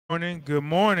Morning. Good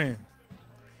morning.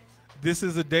 This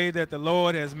is a day that the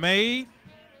Lord has made.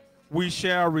 We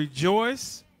shall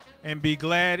rejoice and be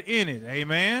glad in it.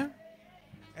 Amen.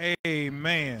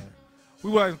 Amen.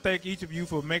 We want to thank each of you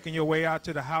for making your way out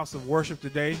to the house of worship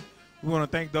today. We want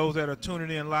to thank those that are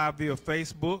tuning in live via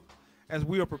Facebook as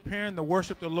we are preparing to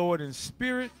worship the Lord in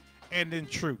spirit and in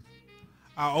truth.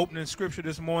 Our opening scripture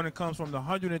this morning comes from the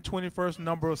 121st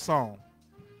number of Psalm.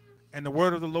 And the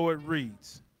word of the Lord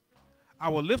reads, I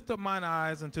will lift up mine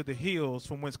eyes unto the hills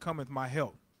from whence cometh my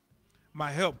help.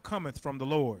 My help cometh from the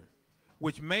Lord,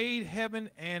 which made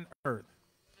heaven and earth.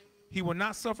 He will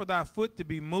not suffer thy foot to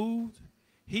be moved.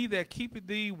 He that keepeth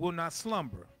thee will not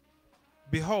slumber.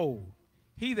 Behold,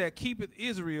 he that keepeth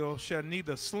Israel shall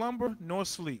neither slumber nor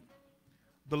sleep.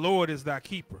 The Lord is thy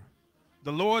keeper.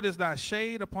 The Lord is thy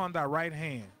shade upon thy right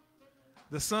hand.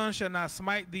 The sun shall not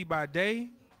smite thee by day,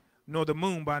 nor the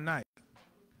moon by night.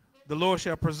 The Lord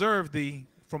shall preserve thee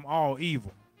from all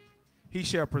evil. He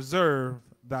shall preserve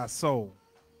thy soul.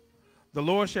 The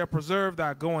Lord shall preserve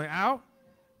thy going out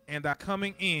and thy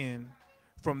coming in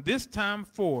from this time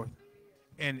forth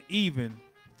and even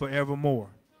forevermore.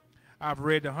 I've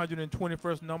read the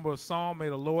 121st number of Psalm. May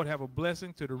the Lord have a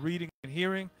blessing to the reading and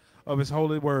hearing of his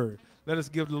holy word. Let us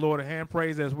give the Lord a hand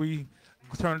praise as we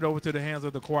turn it over to the hands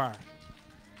of the choir.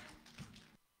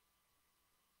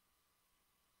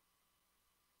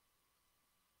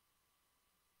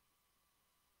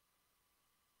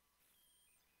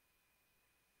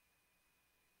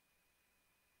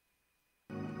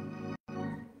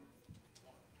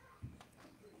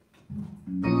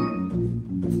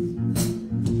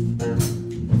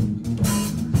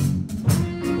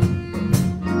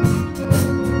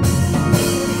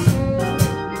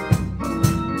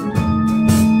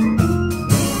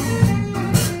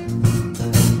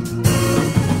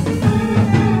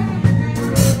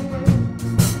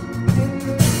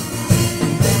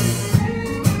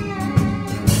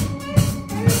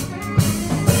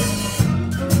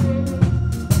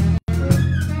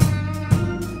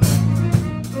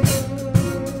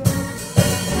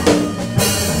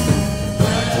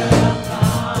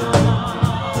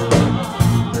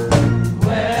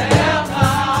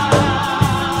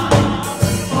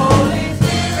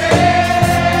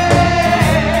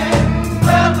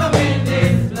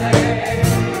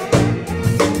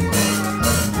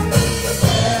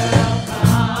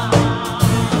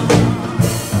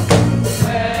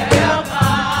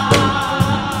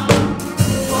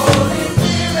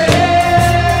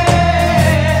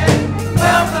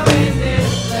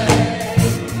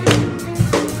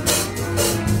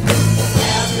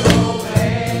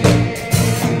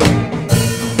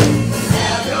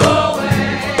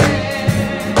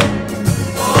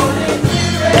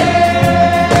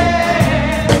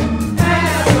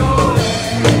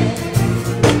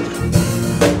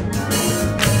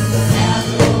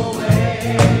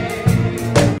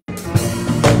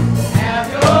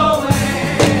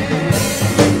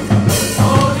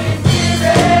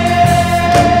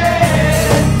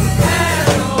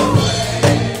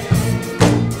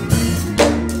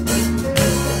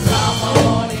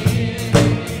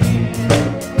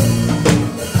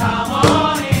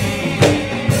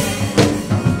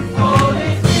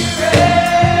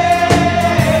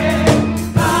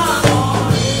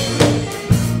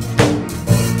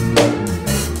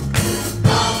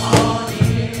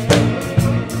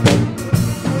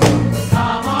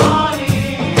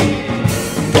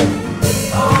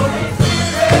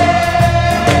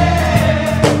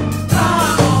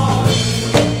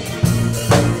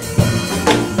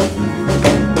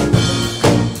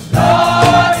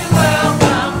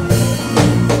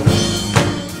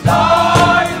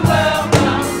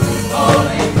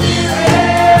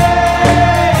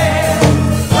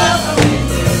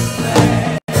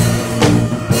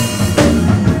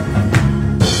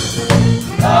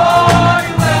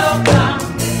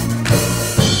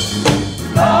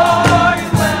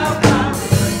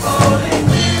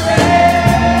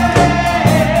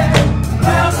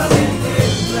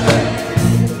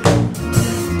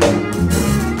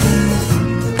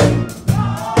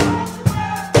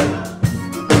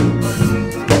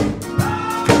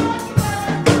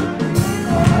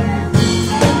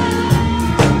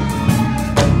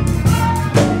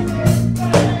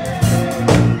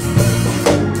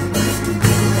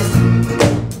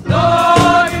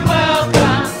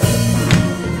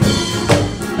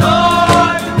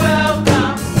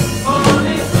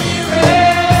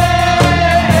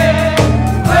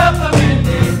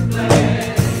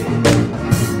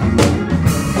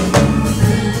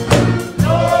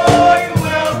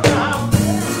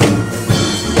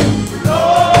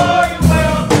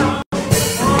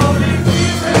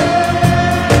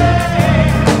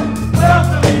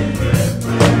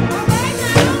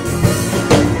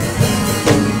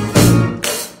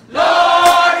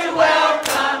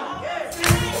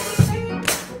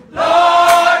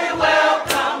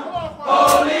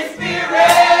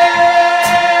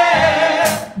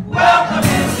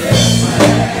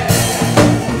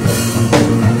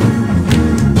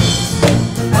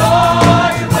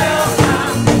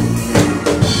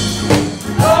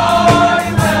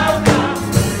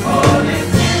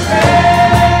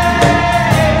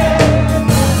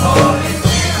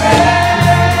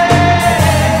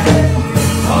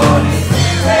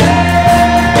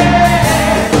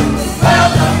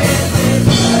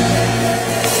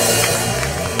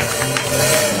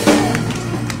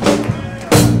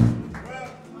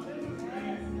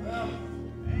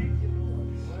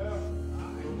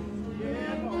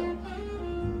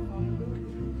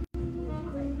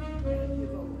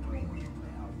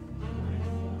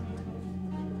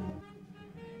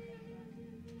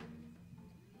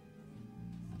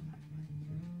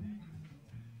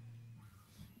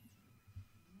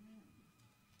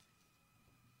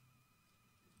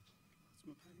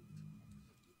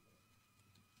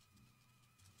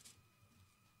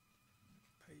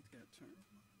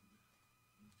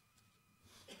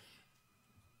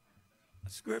 A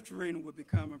scripture reading will be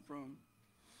coming from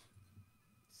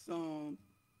Psalm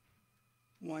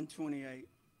 128.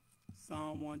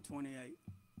 Psalm 128.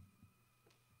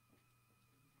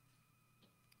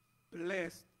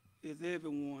 Blessed is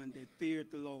everyone that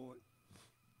feareth the Lord,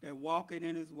 that walketh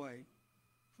in his way,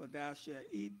 for thou shalt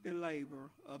eat the labor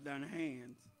of thine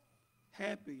hands.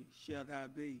 Happy shalt thou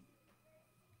be,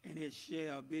 and it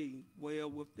shall be well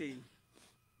with thee.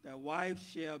 Thy wife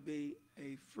shall be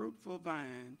a fruitful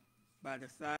vine by the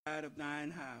side of thine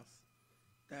house,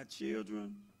 thy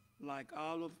children like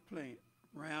olive plant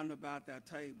round about thy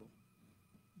table.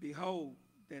 Behold,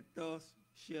 that thus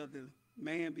shall the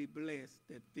man be blessed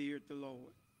that feareth the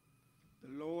Lord.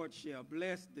 The Lord shall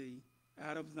bless thee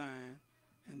out of Zion,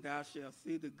 and thou shalt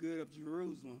see the good of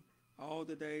Jerusalem all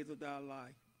the days of thy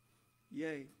life.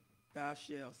 Yea, thou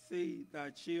shalt see thy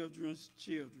children's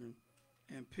children,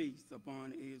 and peace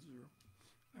upon Israel.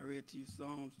 I read to you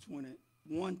Psalms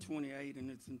 128 in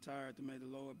its entirety. May the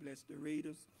Lord bless the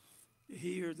readers, the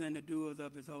hearers, and the doers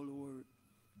of his holy word.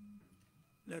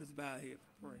 Let us bow our heads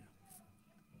for prayer.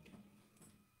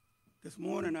 This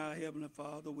morning, our Heavenly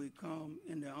Father, we come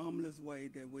in the humblest way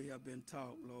that we have been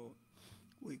taught, Lord.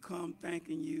 We come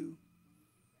thanking you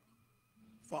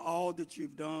for all that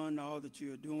you've done, all that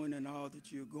you're doing, and all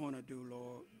that you're going to do,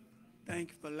 Lord. Thank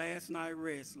you for last night's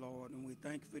rest, Lord, and we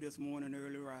thank you for this morning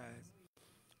early rise.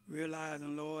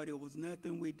 Realizing, Lord, it was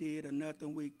nothing we did or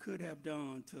nothing we could have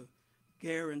done to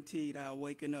guarantee our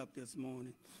waking up this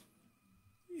morning.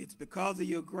 It's because of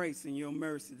your grace and your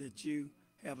mercy that you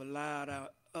have allowed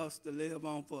us to live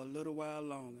on for a little while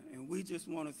longer. And we just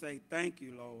want to say thank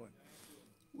you, Lord.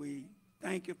 We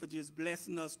thank you for just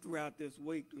blessing us throughout this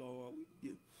week, Lord.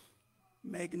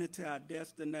 Making it to our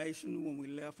destination when we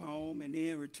left home and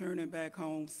then returning back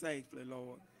home safely,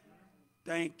 Lord.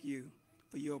 Thank you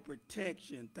for your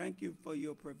protection. Thank you for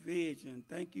your provision.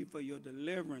 Thank you for your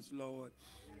deliverance, Lord.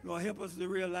 Lord, help us to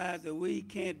realize that we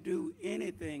can't do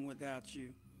anything without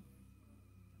you.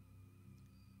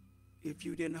 If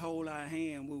you didn't hold our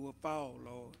hand, we will fall,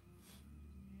 Lord.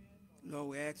 Lord,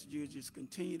 we ask you to just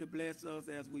continue to bless us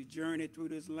as we journey through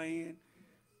this land,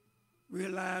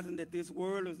 realizing that this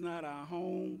world is not our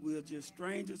home. We're just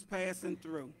strangers passing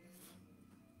through.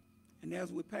 And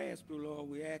as we pass through, Lord,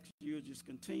 we ask you to just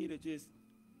continue to just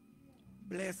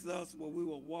bless us where we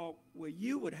will walk where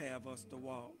you would have us to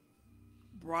walk.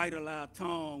 Bridle our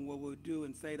tongue where we'll do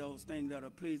and say those things that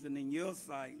are pleasing in your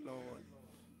sight, Lord.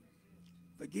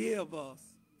 Forgive us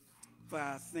for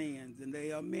our sins, and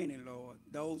they are many, Lord,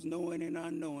 those knowing and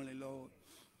unknowingly, Lord.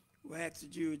 We ask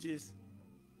that you just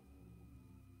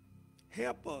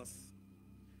help us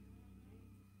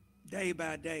day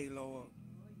by day, Lord.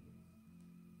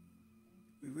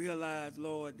 We realize,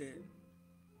 Lord, that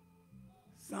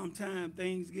sometimes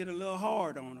things get a little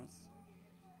hard on us,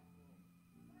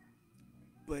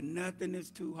 but nothing is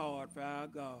too hard for our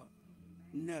God.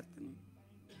 Nothing.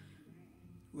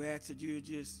 We ask that you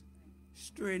just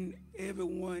strengthen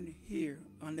everyone here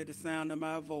under the sound of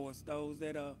my voice, those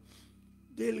that are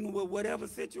dealing with whatever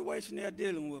situation they're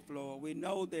dealing with, Lord. We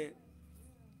know that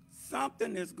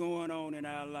something is going on in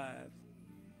our lives,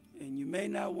 and you may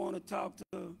not want to talk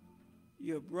to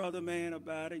your brother man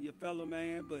about it, your fellow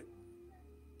man, but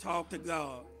talk to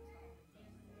God.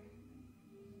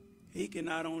 He can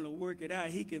not only work it out,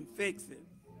 he can fix it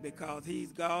because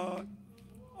he's God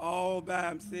all by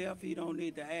himself. He don't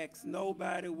need to ask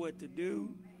nobody what to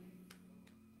do.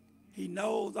 He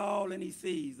knows all and he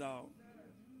sees all.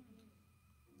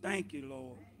 Thank you,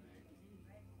 Lord.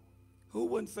 Who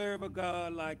wouldn't serve a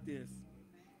God like this?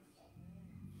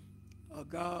 A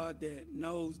God that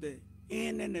knows the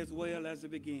ending as well as the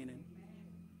beginning.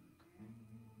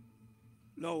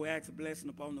 Lord, we ask a blessing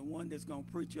upon the one that's going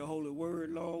to preach your holy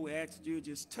word, Lord. We ask you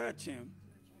just touch him.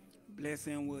 Bless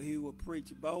him where he will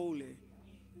preach boldly.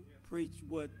 Preach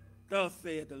what thus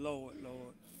said the Lord,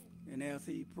 Lord. And as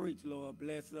he preached, Lord,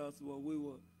 bless us where we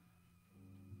will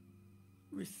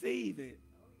receive it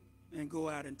and go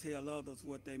out and tell others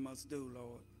what they must do,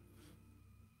 Lord.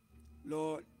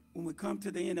 Lord, when we come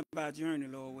to the end of our journey,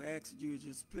 Lord, we ask you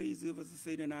just please give us a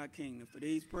seat in our kingdom. For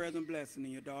these prayers and blessings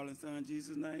in your darling son,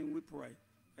 Jesus' name, we pray.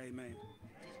 Amen.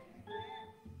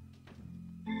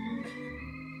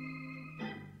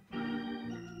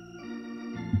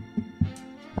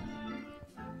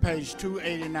 Page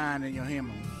 289 in your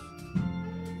hymnals.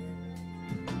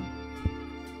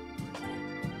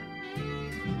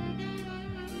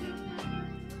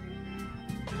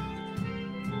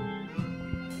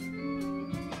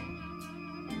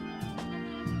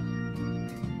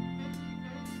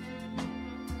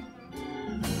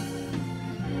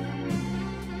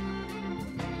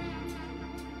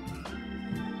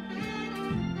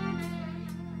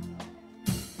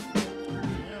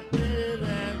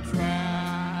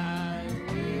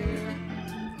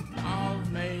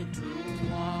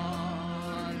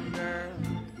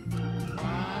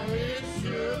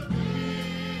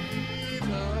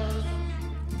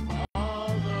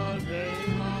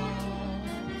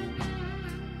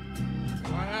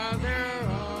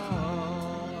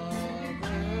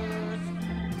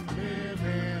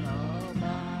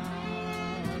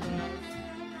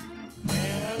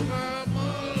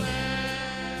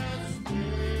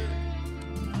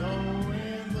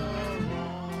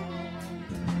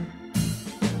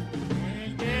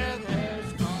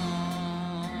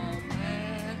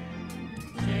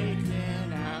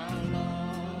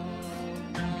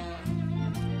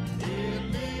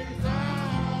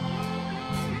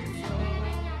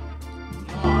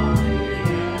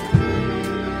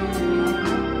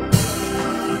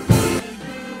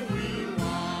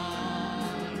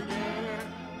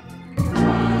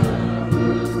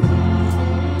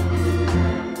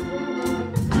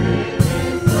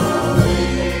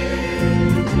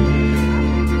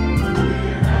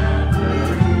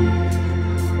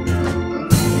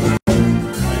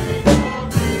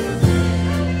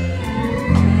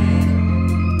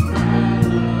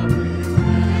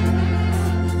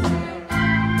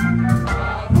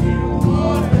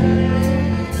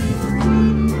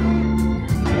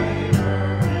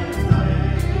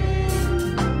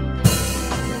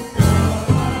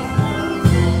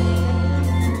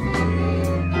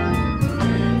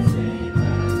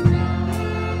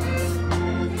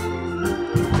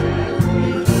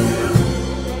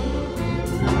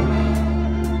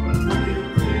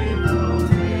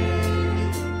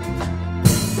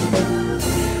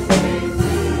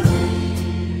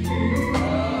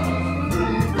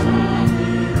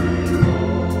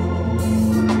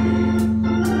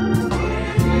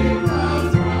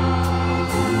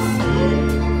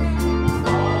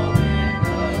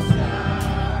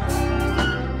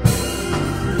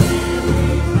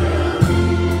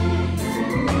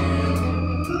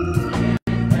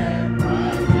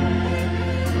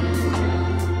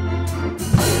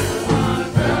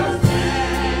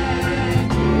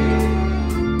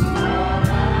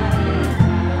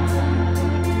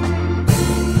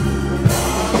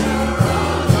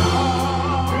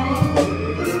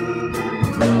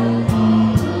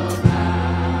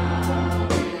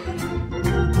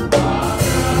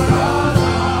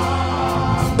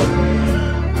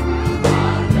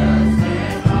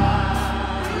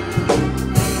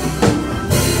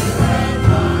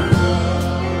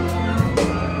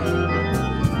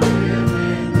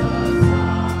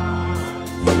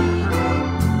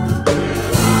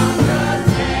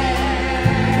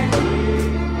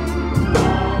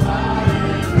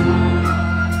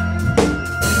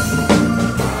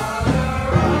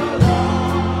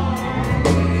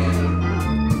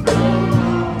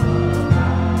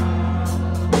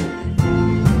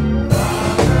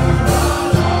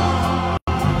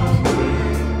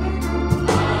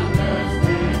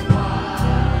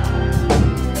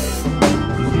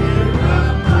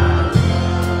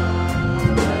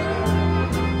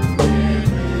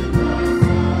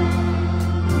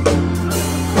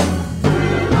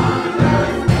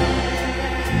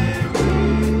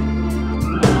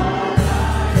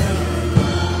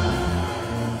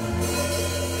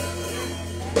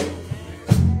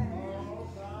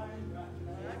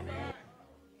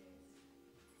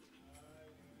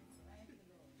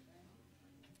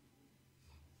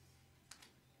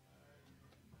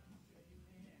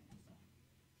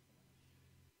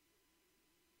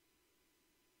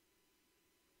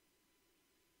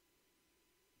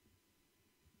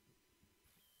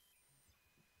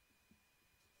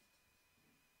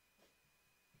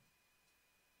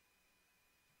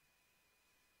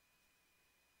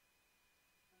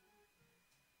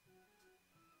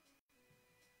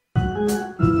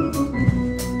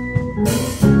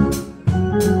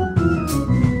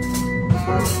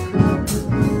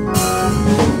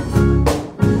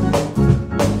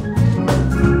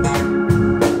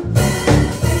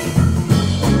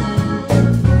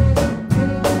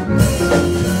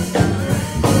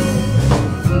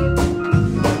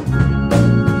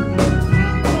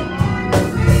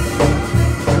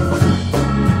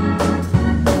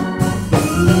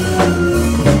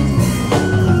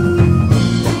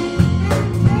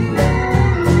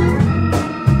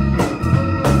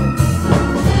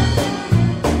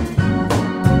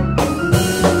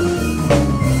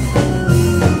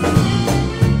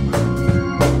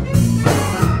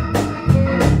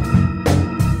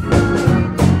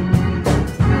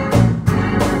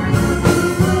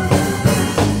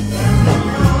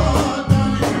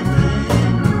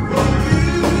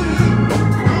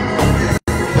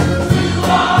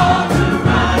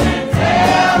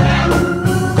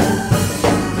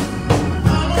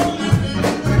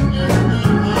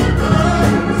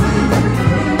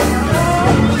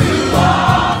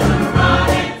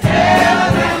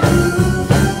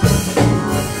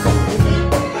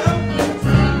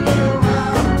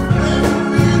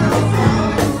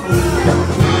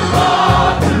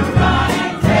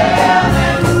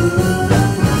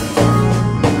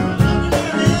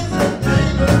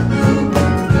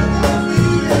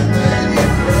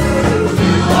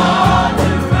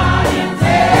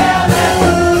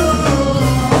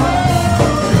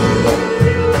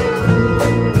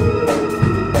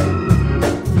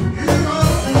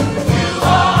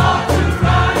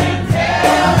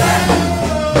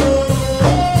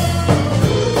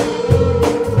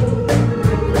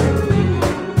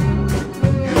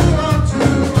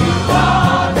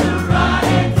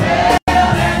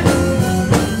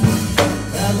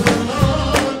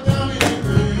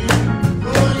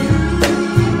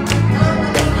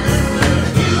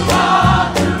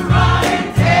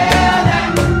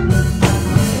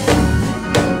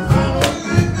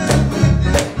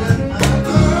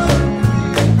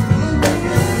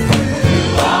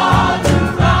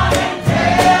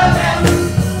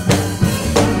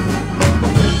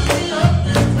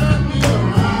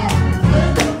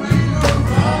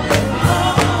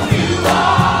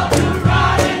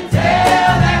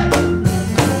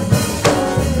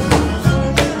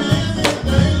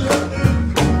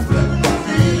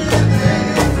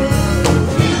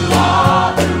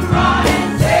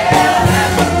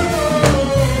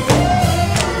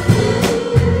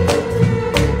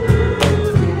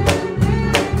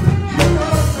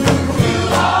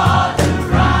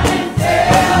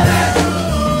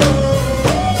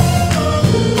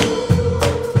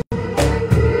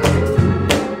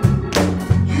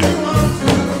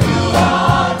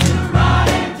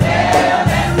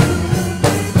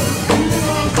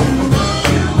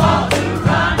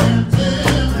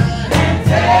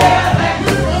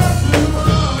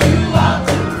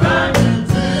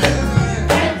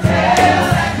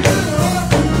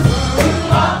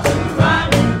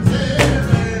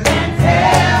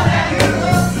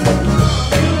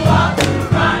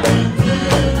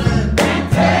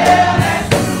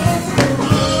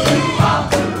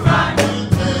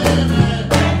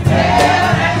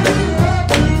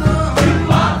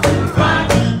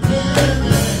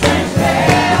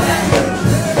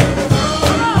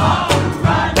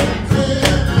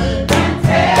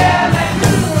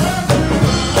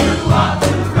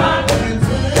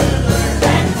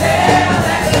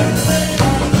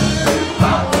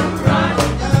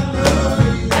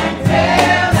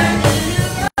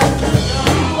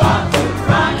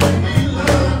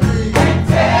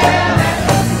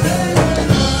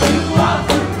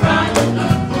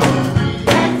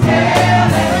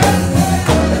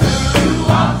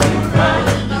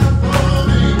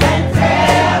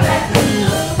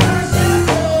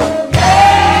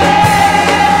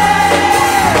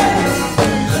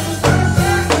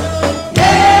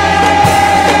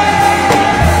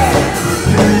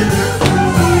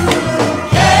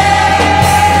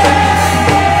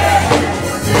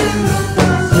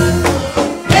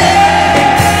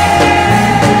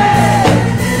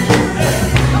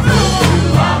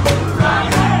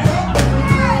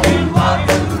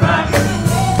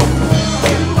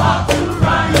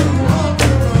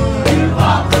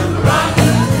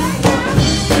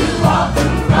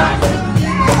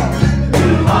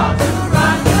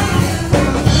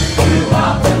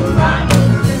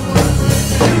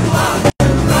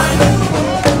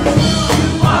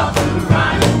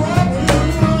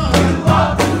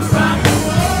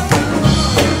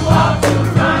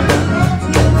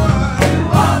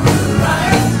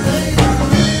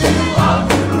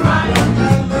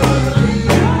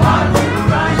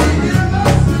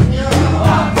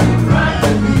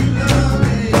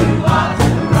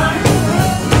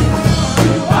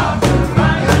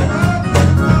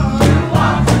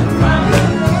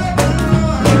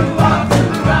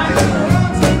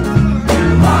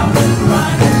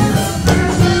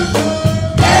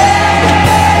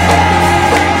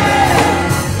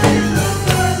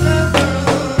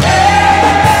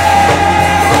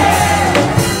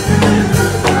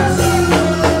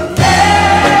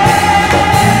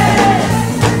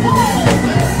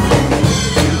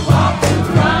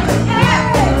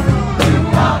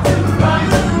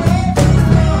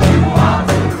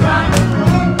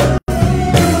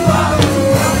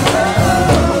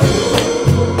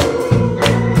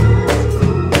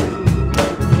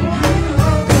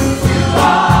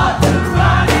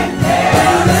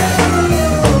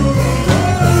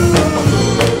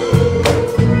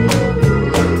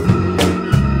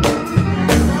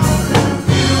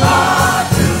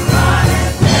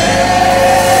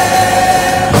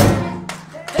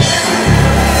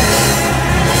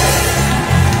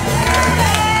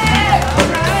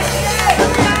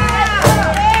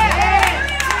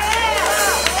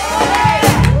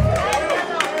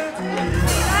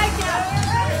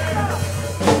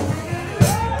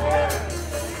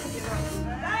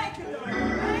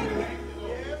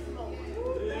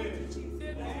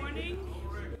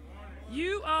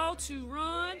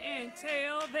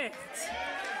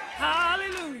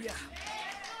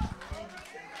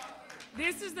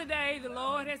 This is the day the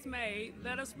Lord has made.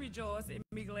 Let us rejoice and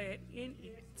be glad in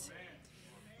it.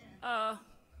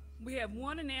 We have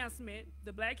one announcement.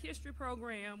 The Black History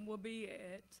Program will be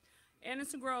at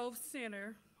Anderson Grove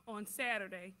Center on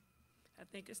Saturday. I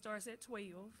think it starts at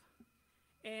 12.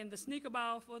 And the sneaker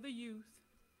ball for the youth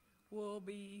will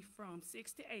be from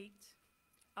 6 to 8,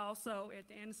 also at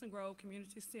the Anderson Grove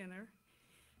Community Center.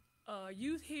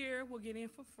 Youth here will get in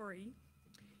for free.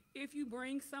 If you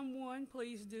bring someone,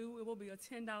 please do. It will be a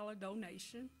 $10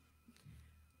 donation.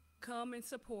 Come and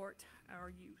support our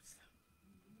youth.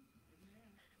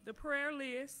 The prayer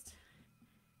list: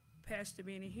 Pastor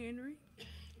Benny Henry,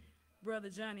 Brother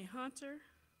Johnny Hunter,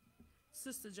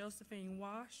 Sister Josephine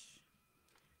Wash,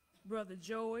 Brother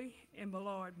Joey and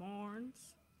Ballard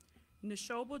Barnes,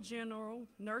 Neshoba General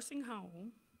Nursing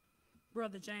Home,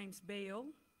 Brother James Bell,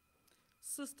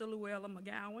 Sister Luella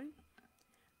McGowan,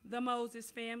 the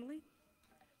Moses family,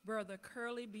 Brother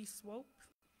Curly B. Swope,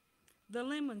 the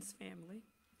Lemons family,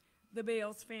 the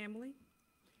Bells family,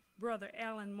 Brother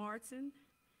Alan Martin,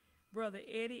 Brother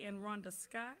Eddie and Rhonda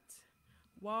Scott,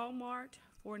 Walmart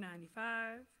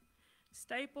 495,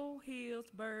 Staple,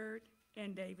 Hills, Bird,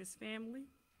 and Davis family,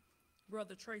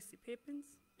 Brother Tracy Pippins,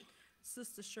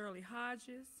 Sister Shirley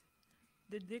Hodges,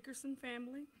 the Dickerson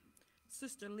family,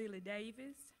 Sister Lily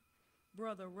Davis,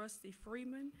 Brother Rusty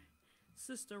Freeman,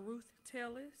 Sister Ruth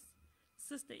Tellis,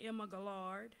 Sister Emma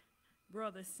Gallard,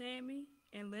 Brother Sammy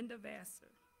and Linda Vassar,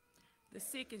 the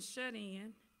sick and shut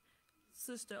in,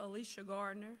 Sister Alicia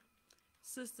Gardner,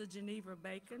 Sister Geneva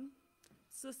Bacon,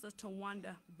 Sister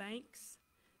Tawanda Banks,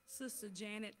 Sister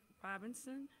Janet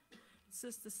Robinson,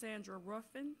 Sister Sandra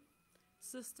Ruffin,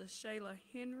 Sister Shayla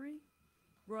Henry,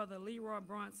 Brother Leroy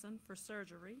Bronson for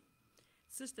surgery,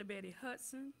 Sister Betty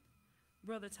Hudson,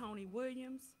 Brother Tony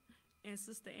Williams, and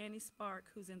Sister Annie Spark,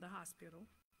 who's in the hospital.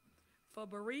 For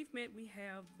bereavement, we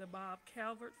have the Bob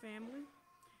Calvert family,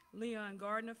 Leon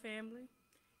Gardner family,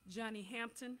 Johnny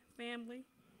Hampton family,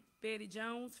 Betty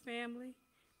Jones family,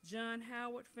 John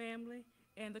Howard family,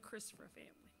 and the Christopher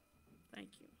family. Thank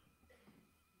you.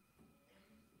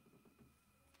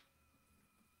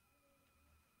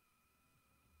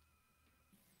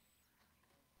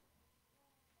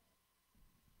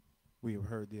 We have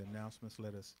heard the announcements.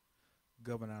 Let us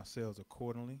govern ourselves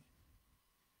accordingly.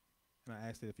 And I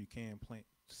ask that if you can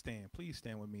stand, please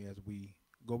stand with me as we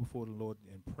go before the Lord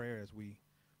in prayer, as we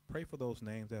pray for those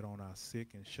names that are on our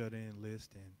sick and shut-in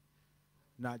list, and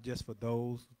not just for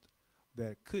those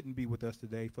that couldn't be with us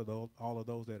today, for all of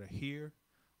those that are here,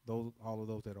 all of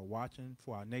those that are watching,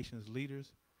 for our nation's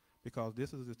leaders, because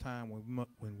this is the time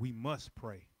when we must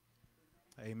pray.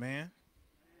 Amen.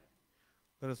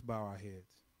 Let us bow our heads.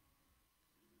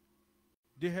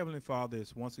 Dear Heavenly Father,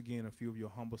 it's once again a few of your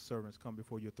humble servants come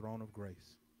before your throne of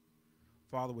grace.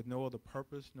 Father, with no other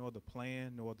purpose, no other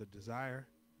plan, no other desire,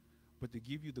 but to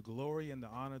give you the glory and the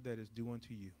honor that is due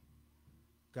unto you.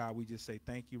 God, we just say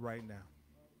thank you right now.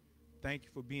 Thank you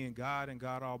for being God and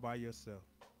God all by yourself.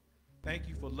 Thank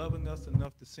you for loving us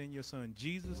enough to send your son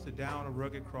Jesus to die on a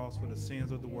rugged cross for the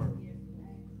sins of the world.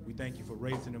 We thank you for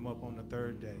raising him up on the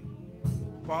third day.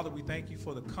 Father, we thank you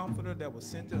for the comforter that was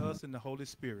sent to us in the Holy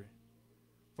Spirit.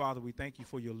 Father, we thank you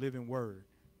for your living word.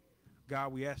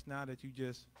 God, we ask now that you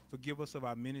just forgive us of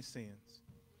our many sins.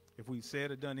 If we've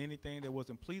said or done anything that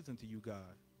wasn't pleasing to you,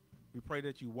 God, we pray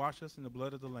that you wash us in the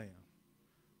blood of the Lamb,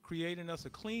 create in us a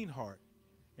clean heart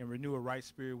and renew a right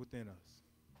spirit within us.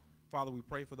 Father, we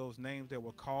pray for those names that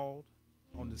were called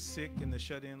on the sick and the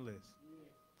shut-in list.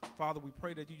 Father, we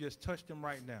pray that you just touch them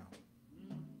right now.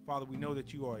 Father, we know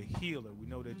that you are a healer. We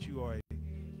know that you are a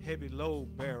heavy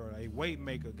load bearer, a weight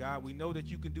maker. God, we know that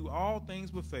you can do all things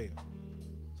but fail.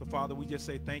 So, Father, we just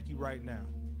say thank you right now.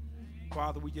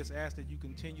 Father, we just ask that you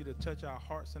continue to touch our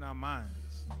hearts and our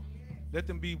minds. Let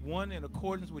them be one in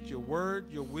accordance with your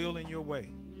word, your will, and your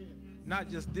way. Not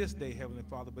just this day, Heavenly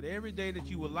Father, but every day that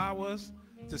you allow us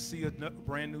to see a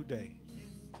brand new day.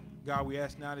 God, we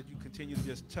ask now that you continue to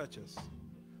just touch us.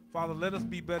 Father, let us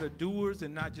be better doers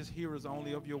and not just hearers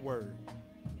only of your word.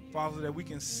 Father, that we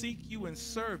can seek you and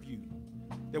serve you,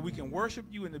 that we can worship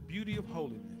you in the beauty of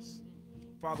holiness.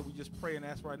 Father, we just pray and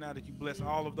ask right now that you bless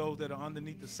all of those that are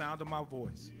underneath the sound of my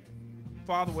voice.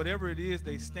 Father, whatever it is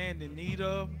they stand in need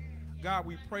of, God,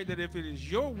 we pray that if it is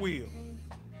your will,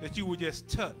 that you would just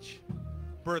touch,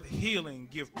 birth healing,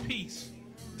 give peace,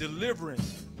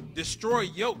 deliverance, destroy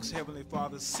yokes, Heavenly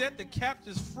Father, set the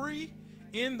captives free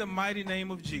in the mighty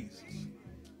name of Jesus.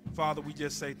 Father, we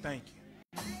just say thank you.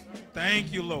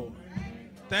 Thank you, Lord.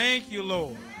 Thank you,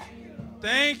 Lord.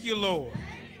 Thank you, Lord.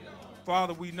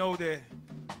 Father, we know that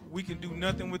we can do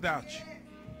nothing without you.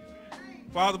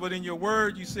 Father, but in your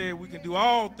word, you said we can do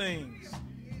all things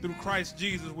through Christ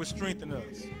Jesus, which strengthen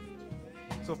us.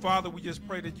 So, Father, we just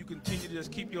pray that you continue to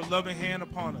just keep your loving hand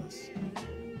upon us.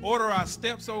 Order our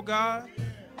steps, oh God.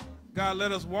 God,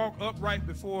 let us walk upright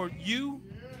before you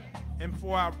and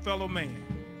for our fellow man.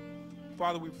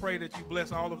 Father, we pray that you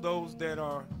bless all of those that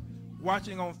are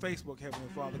watching on Facebook, Heavenly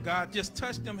Father. God, just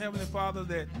touch them, Heavenly Father,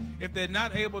 that if they're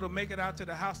not able to make it out to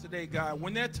the house today, God,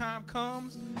 when their time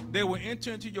comes, they will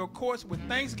enter into your courts with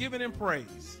thanksgiving and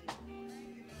praise.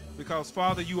 Because,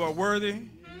 Father, you are worthy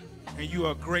and you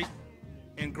are great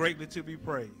and greatly to be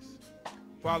praised.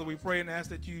 Father, we pray and ask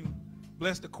that you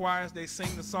bless the choirs. They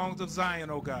sing the songs of Zion,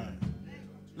 oh God.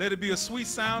 Let it be a sweet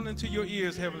sound into your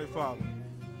ears, Heavenly Father.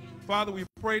 Father, we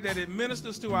pray that it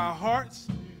ministers to our hearts,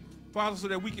 Father, so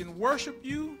that we can worship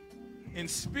you in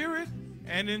spirit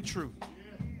and in truth.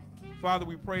 Father,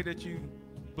 we pray that you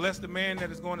bless the man that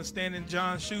is going to stand in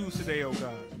John's shoes today, oh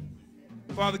God.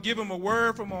 Father, give him a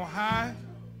word from on high.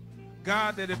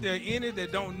 God, that if there are any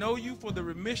that don't know you for the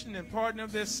remission and pardon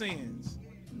of their sins,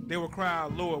 they will cry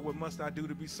out, Lord, what must I do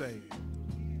to be saved?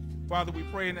 Father, we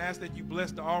pray and ask that you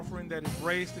bless the offering that is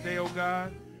raised today, oh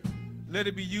God. Let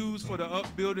it be used for the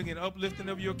upbuilding and uplifting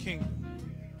of your kingdom.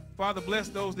 Father, bless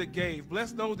those that gave.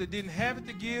 Bless those that didn't have it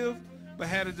to give, but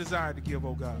had a desire to give,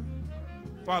 oh God.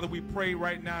 Father, we pray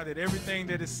right now that everything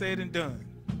that is said and done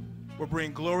will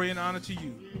bring glory and honor to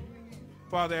you.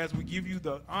 Father, as we give you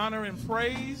the honor and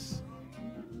praise,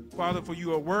 Father, for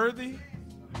you are worthy.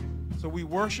 So we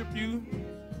worship you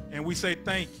and we say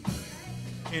thank you.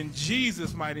 In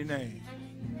Jesus' mighty name.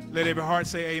 Let every heart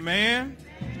say amen,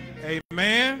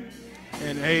 amen,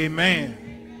 and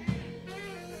amen.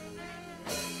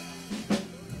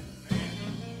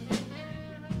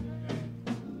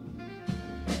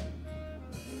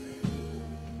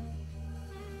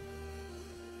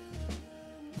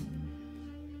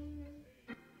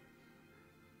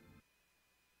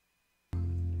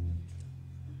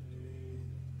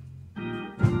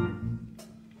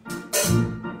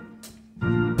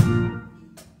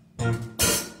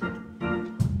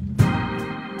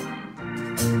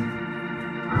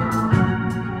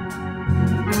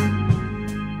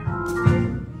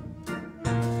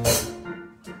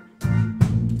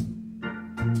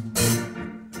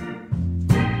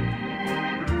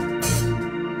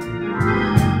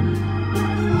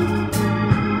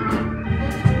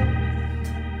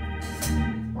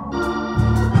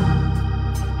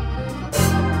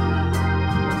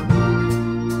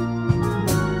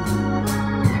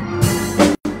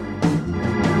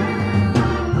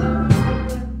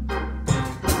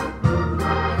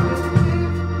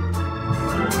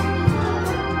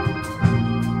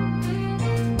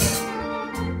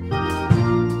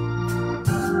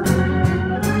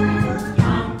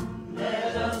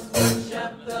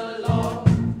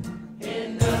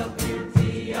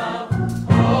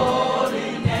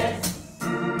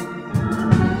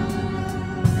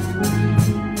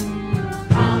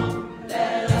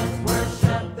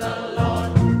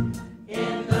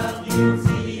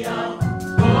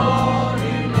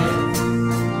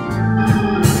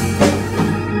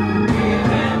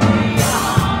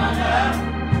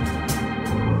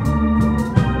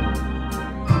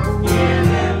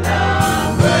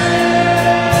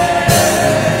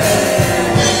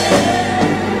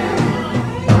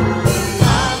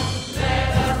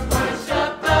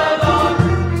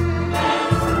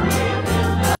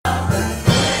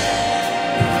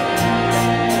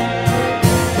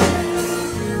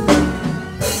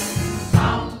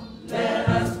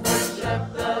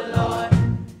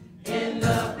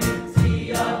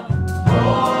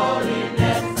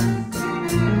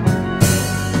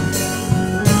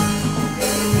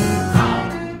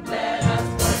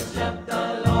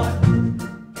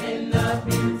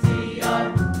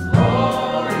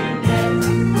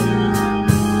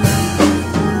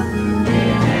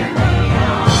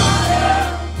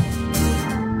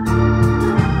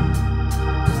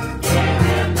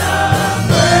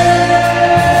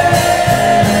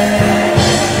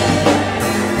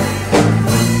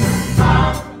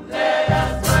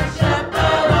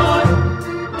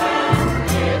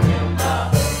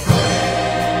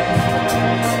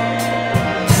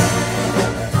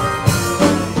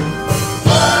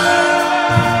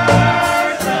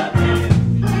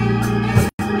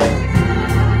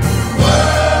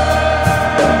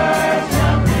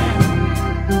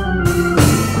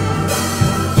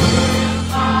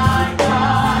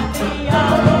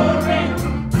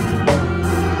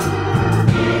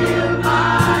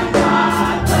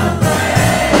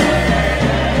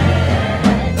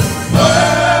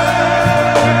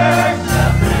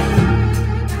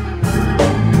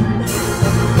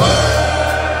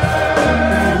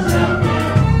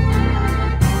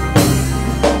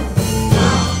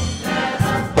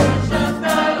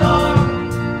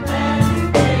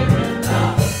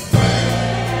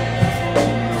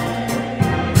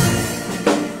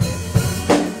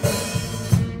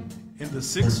 In the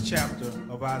 6th chapter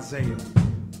of Isaiah,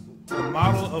 the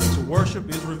model of to worship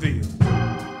is revealed.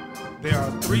 There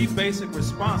are 3 basic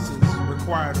responses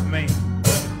required of man.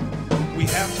 We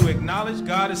have to acknowledge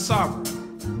God is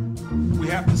sovereign. We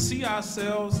have to see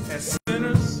ourselves as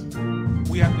sinners.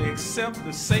 We have to accept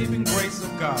the saving grace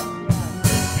of God.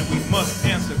 And we must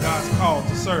answer God's call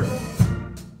to serve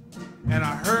Him. And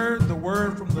I heard the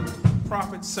word from the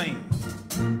prophet saying,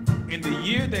 in the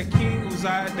year that King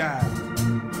Uzziah died,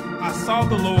 I saw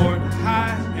the Lord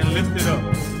high and lifted up,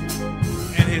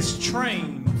 and his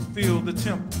train filled the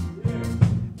temple.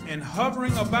 And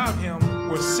hovering about him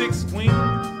were 6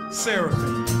 winged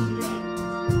seraphim.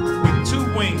 With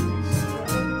 2 wings,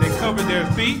 they covered their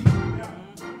feet.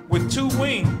 With 2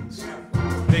 wings,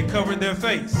 they covered their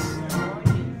face.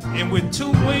 And with 2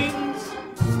 wings,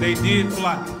 they did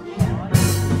fly.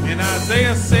 And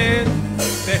Isaiah said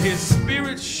that his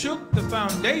spirit shook the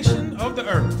foundation of the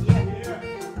earth.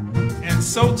 And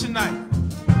so tonight,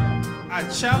 I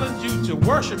challenge you to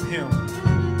worship him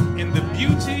in the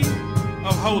beauty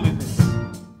of holiness.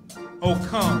 Oh,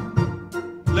 come,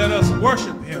 let us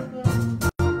worship him.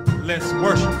 Let's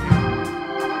worship him.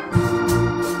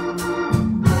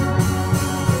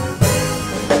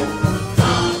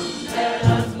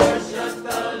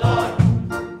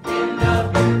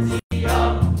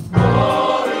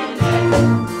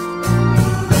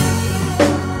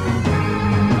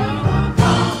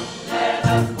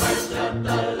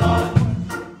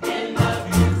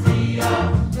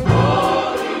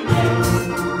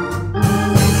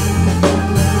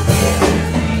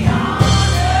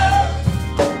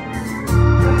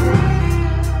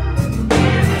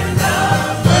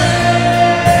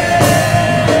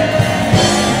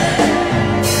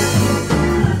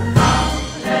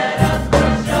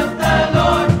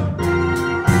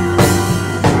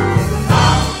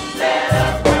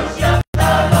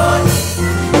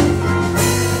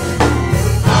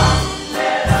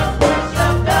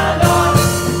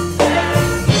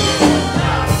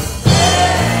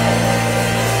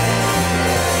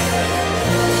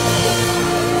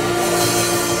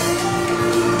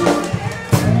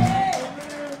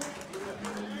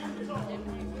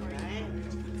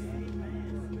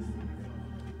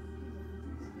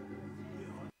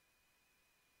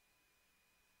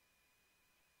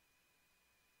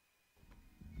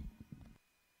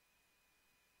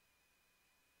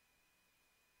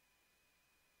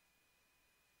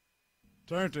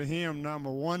 Turn to hymn number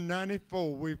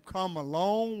 194. We've come a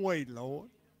long way, Lord.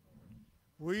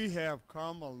 We have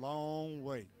come a long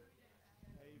way.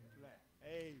 A flat,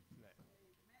 A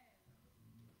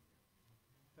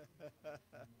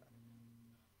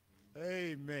flat.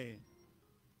 Amen.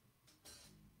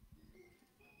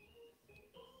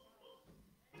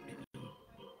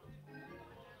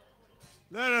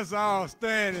 Let us all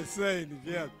stand and say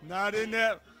together. Not in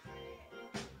that.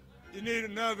 You need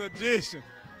another addition.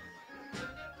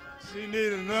 She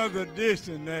need another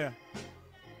addition there.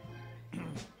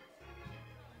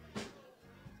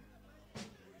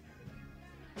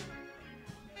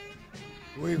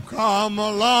 We've come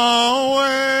a long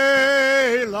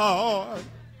way, Lord,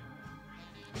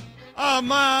 a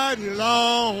mighty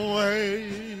long way.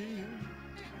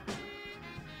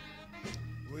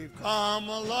 We've come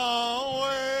a long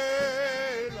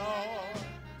way, Lord,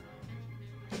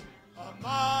 a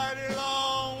mighty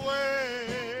long way.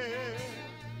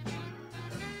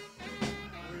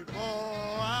 We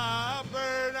bore our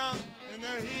burden in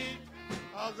the heat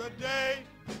of the day,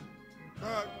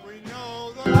 but we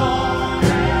know the Lord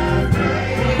has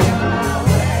made a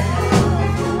way.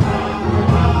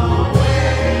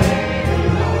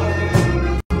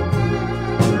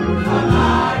 A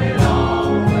mighty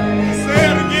long way. Say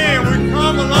it again. We've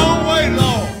come a long way,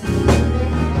 Lord.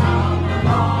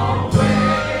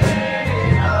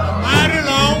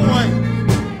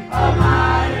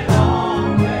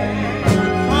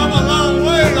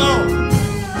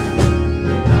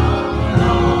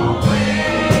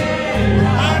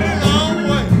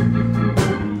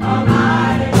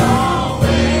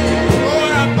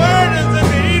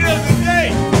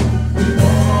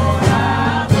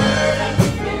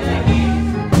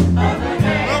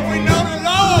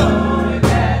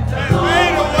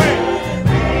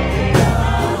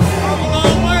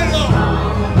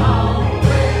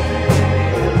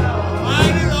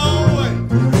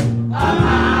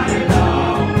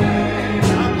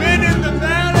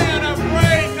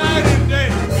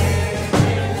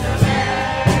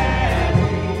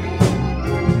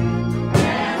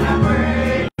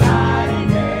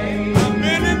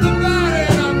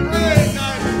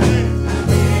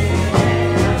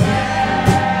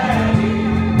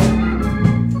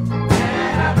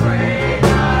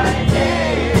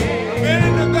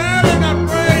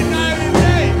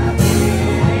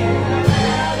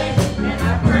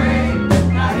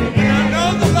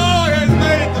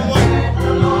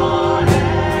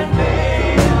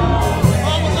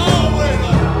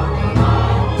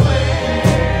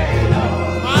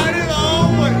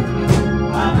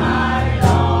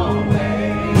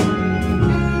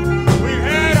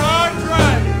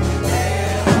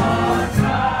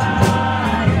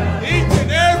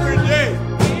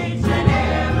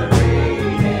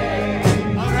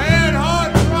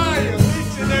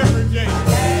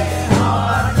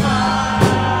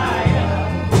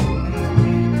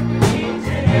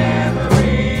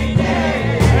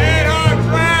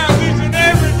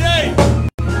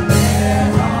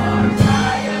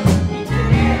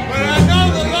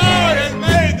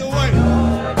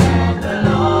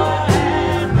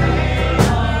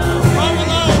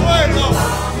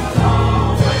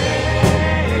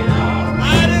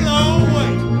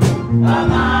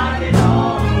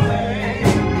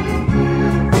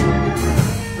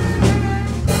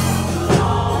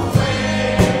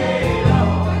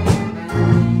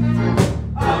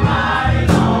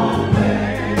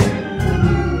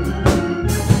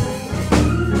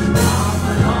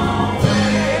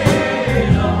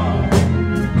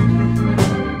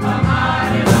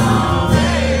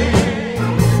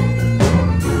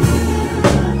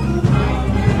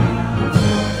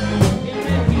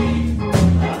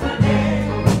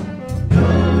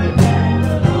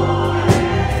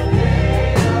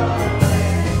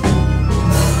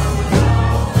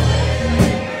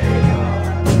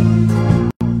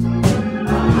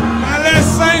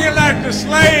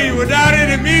 Slave without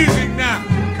any music now.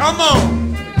 Come on.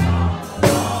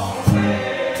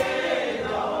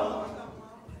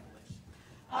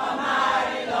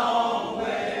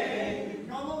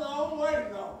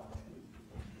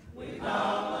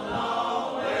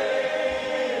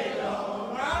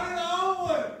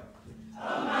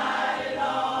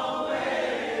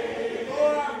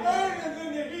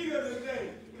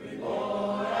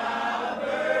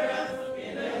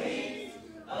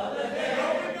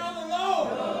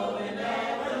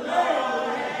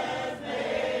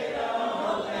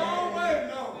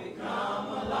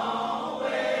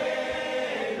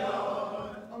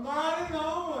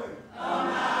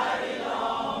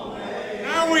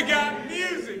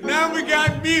 Now we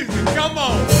got music. Come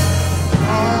on.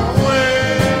 Long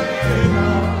way,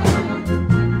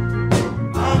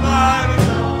 a mighty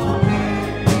long way.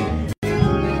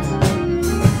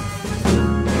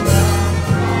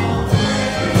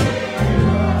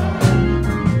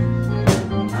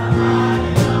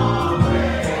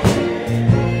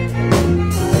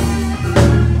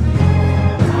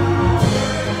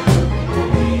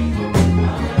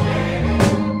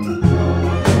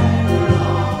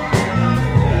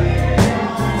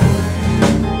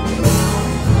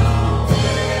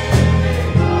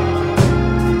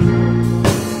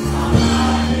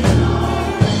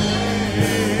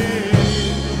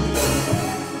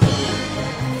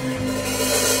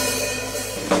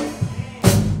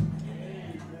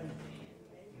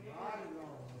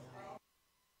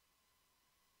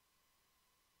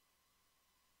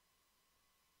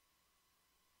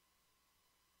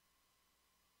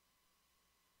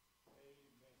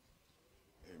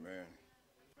 Amen.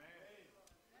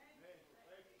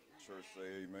 Church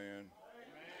say amen.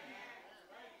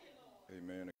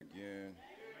 Amen again.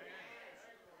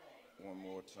 One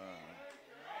more time.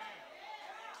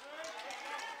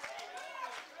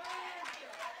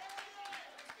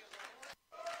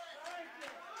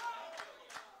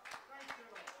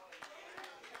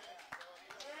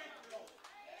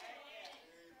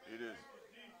 It is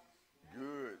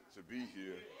good to be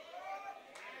here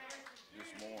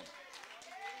this morning.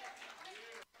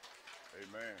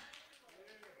 Amen.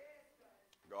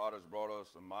 God has brought us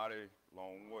a mighty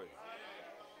long way.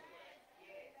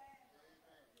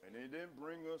 And he didn't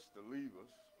bring us to leave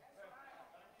us.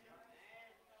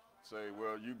 Say,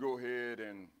 well, you go ahead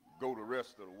and go the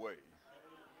rest of the way.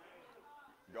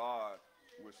 God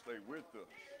will stay with us.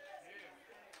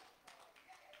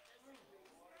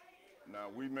 Now,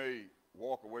 we may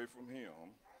walk away from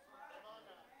him,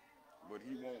 but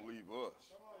he won't leave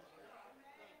us.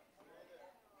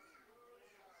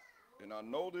 And I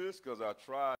know this because I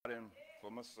tried him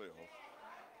for myself.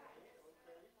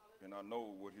 And I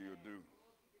know what he'll do.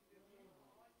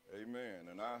 Amen.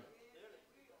 And I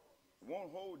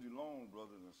won't hold you long,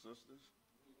 brothers and sisters,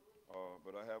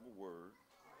 but I have a word.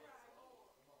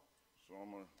 So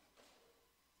I'm going to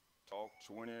talk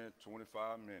 20,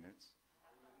 25 minutes,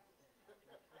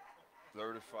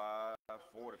 35,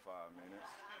 45 minutes.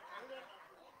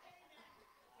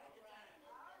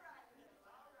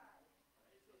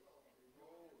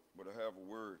 But I have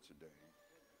a word today.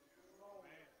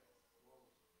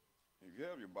 If you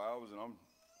have your Bibles, and I'm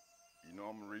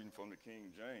reading from the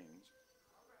King James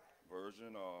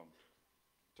Version,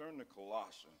 turn to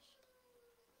Colossians,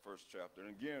 first chapter. And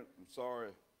again, I'm sorry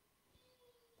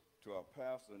to our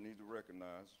pastor. I need to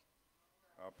recognize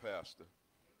our pastor.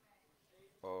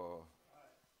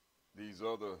 These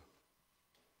other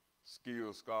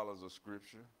skilled scholars of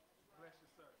Scripture.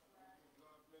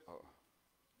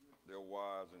 Their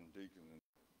wives and deacons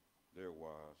and their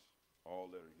wives, all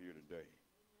that are here today.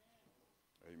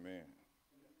 Amen.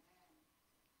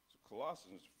 So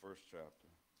Colossians, first chapter,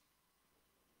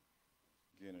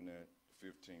 beginning at the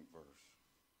 15th verse.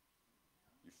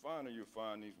 You'll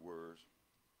find these words,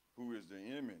 who is the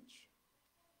image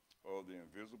of the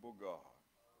invisible God,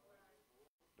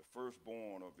 the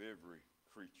firstborn of every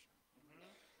creature.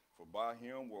 For by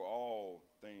him were all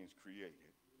things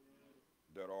created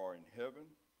that are in heaven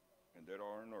that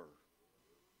are in earth,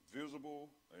 visible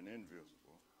and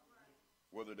invisible,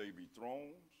 whether they be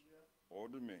thrones or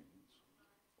dominions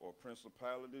or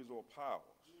principalities or powers.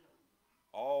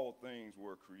 All things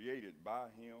were created by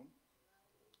him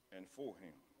and for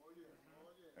him.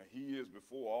 And he is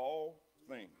before all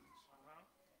things,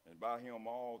 and by him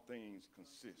all things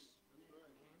consist.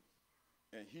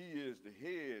 And he is the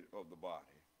head of the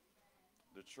body,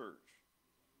 the church,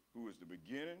 who is the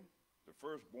beginning, the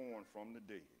firstborn from the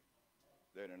dead,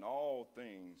 that in all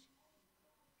things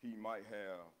he might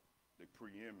have the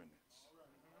preeminence.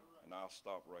 And I'll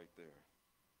stop right there.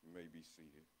 You may be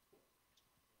seated.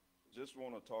 Just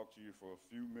want to talk to you for a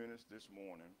few minutes this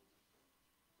morning.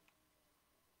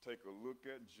 Take a look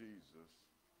at Jesus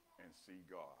and see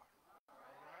God.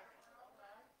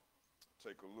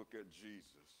 Take a look at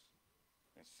Jesus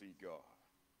and see God.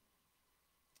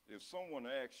 If someone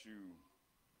asks you,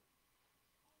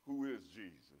 who is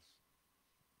Jesus?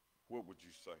 What would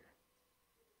you say?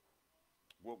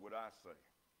 What would I say?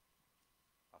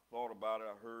 I thought about it.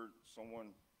 I heard someone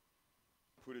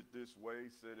put it this way,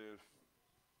 said if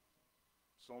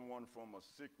someone from a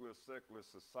secular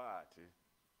society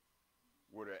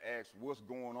were to ask what's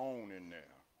going on in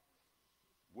there,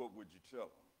 what would you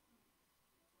tell them?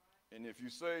 And if you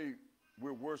say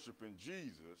we're worshiping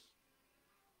Jesus,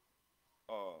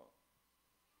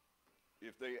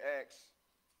 if they ask,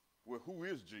 well, who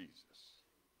is Jesus?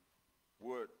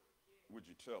 What would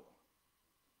you tell them?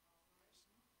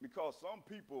 Because some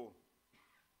people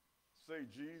say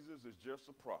Jesus is just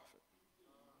a prophet,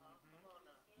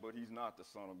 but he's not the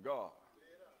Son of God.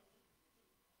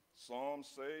 Some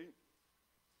say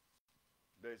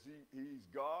that he's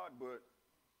God, but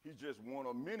he's just one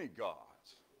of many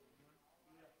gods,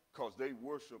 because they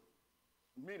worship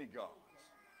many gods,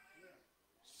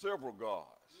 several gods.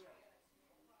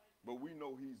 But we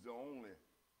know he's the only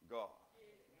God,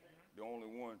 the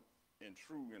only one in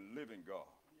true and living God.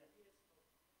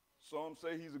 Some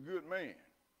say he's a good man,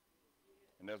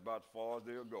 and that's about as far as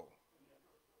they'll go.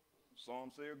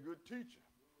 Some say a good teacher,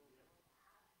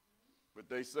 but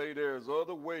they say there's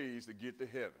other ways to get to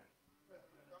heaven.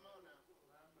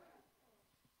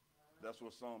 That's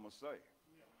what some will say.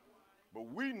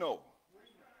 But we know,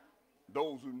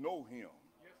 those who know him,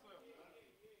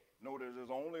 know that there's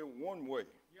only one way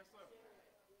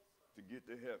to get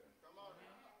to heaven,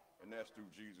 and that's through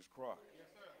Jesus Christ.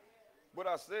 But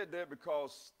I said that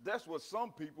because that's what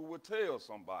some people would tell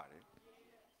somebody,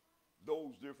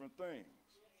 those different things.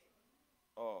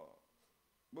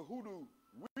 But who do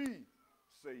we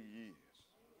say he is?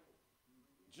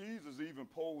 Jesus even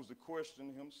posed the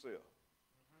question himself.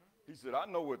 He said, I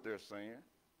know what they're saying,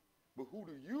 but who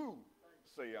do you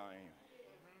say I am?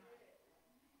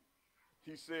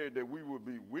 He said that we will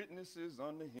be witnesses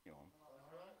unto him.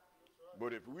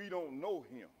 But if we don't know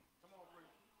him,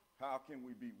 how can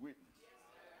we be witnesses?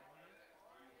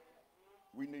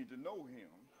 We need to know him.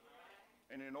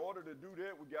 And in order to do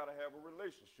that, we got to have a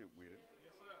relationship with him.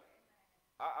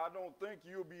 I don't think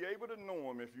you'll be able to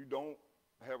know him if you don't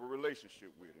have a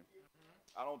relationship with him.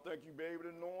 I don't think you'll be able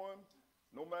to know him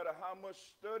no matter how much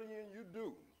studying you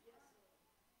do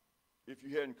if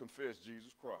you hadn't confessed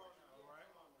Jesus Christ.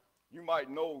 You might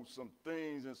know some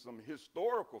things and some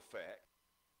historical facts,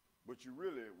 but you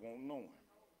really won't know him.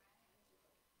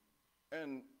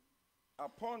 And I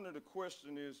ponder the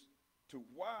question is to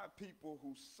why people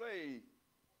who say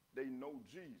they know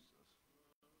Jesus,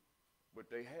 but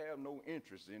they have no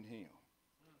interest in him.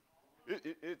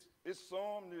 It's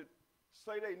some that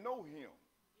say they know him,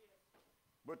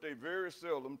 but they very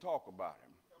seldom talk about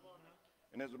him.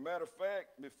 And as a matter of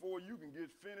fact, before you can get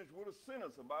finished with a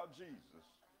sentence about Jesus,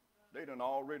 they done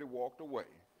already walked away.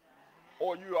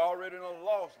 Or you already done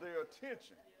lost their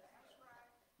attention.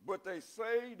 But they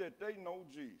say that they know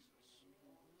Jesus,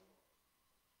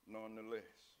 nonetheless.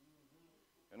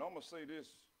 And I'm going to say this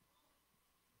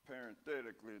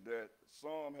parenthetically, that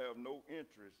some have no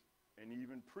interest in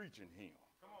even preaching him.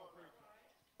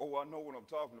 Oh, I know what I'm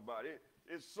talking about.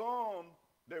 It's some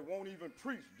that won't even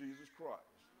preach Jesus Christ.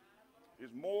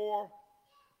 It's more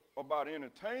about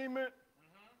entertainment,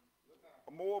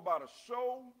 more about a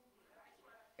show,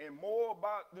 and more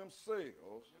about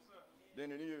themselves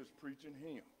than it is preaching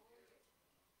him.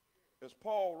 As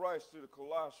Paul writes to the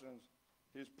Colossians,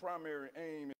 his primary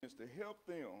aim is to help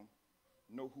them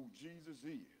know who Jesus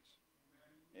is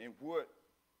and what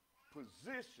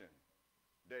position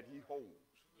that he holds.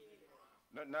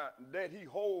 Not that he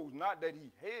holds, not that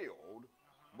he held,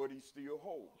 but he still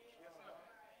holds.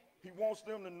 He wants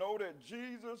them to know that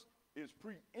Jesus is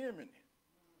preeminent,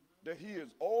 that he is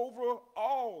over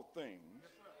all things,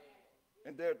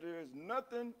 and that there is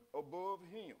nothing above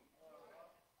him.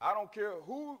 I don't care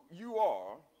who you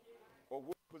are or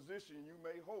what position you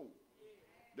may hold.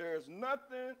 There's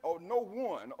nothing or no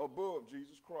one above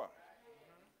Jesus Christ.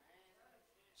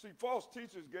 See, false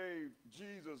teachers gave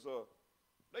Jesus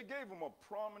they gave him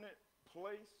a prominent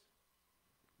place,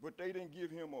 but they didn't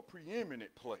give him a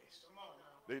preeminent place.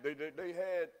 They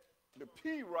had the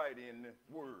P right in the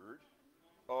word,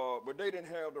 but they didn't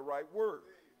have the right word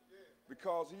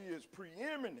because he is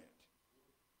preeminent.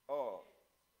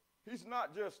 He's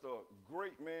not just a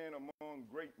great man among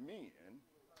great men.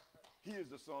 He is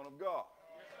the Son of God.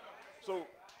 So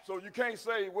you can't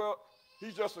say, well,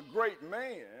 he's just a great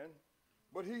man,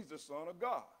 but he's the Son of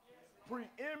God.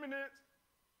 Preeminent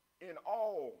in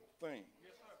all things.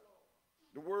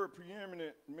 The word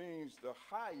preeminent means the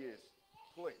highest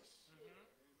place.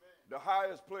 The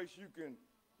highest place you can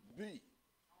be.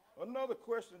 Another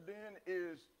question then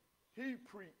is, he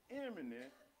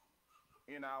preeminent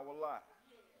in our life?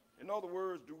 In other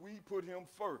words, do we put him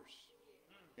first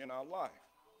in our life?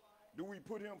 Do we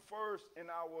put him first in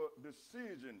our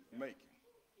decision making?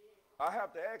 I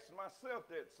have to ask myself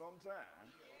that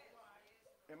sometimes.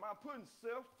 Am I putting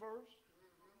self first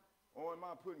or am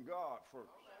I putting God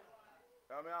first?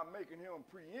 I mean, I'm making him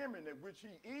preeminent, which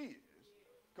he is,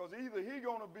 because either he's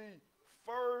going to be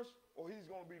first or he's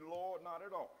going to be Lord, not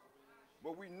at all.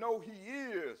 But we know he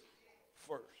is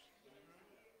first.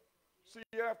 See,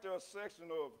 after a section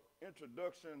of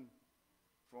introduction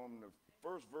from the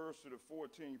first verse to the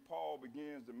 14th, Paul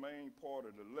begins the main part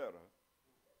of the letter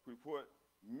with what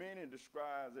many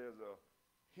describe as a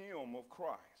hymn of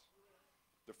Christ.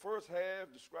 The first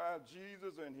half describes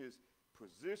Jesus and his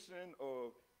position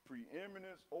of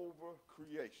preeminence over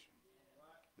creation.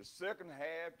 The second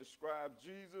half describes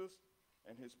Jesus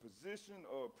and his position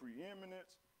of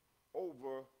preeminence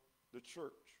over the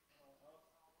church.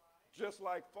 Just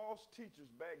like false teachers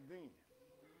back then.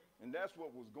 And that's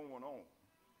what was going on.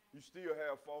 You still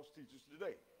have false teachers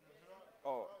today.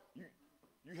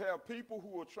 You have people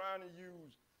who are trying to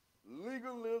use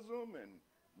legalism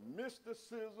and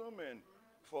mysticism and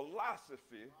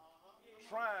philosophy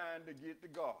trying to get to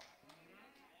God.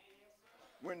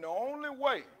 When the only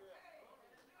way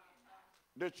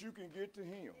that you can get to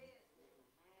him,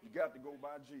 you got to go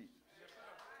by Jesus.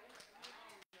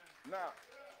 Now,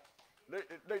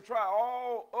 they try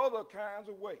all other kinds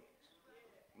of ways.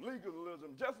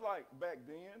 Legalism, just like back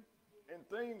then, and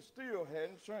things still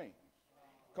hadn't changed.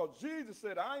 Because Jesus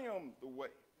said, I am the way,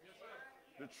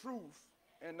 the truth,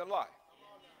 and the life.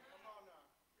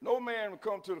 No man will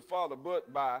come to the Father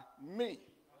but by me.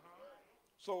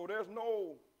 So there's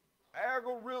no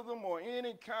algorithm or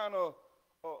any kind of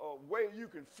way you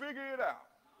can figure it out.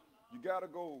 You got to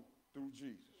go through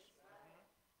Jesus.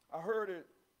 I heard it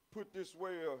put this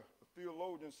way, a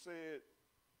theologian said,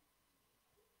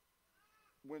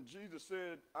 when Jesus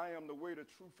said, I am the way, the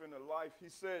truth, and the life, he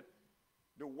said,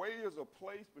 the way is a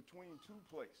place between two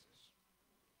places,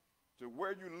 to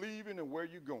where you're leaving and where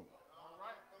you're going. All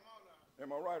right, come on now.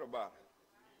 Am I right about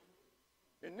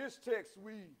it? In this text,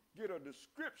 we get a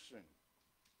description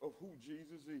of who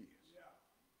Jesus is. Yeah.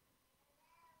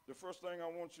 The first thing I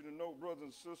want you to know, brothers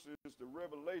and sisters, is the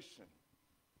revelation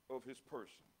of his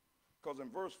person. Because in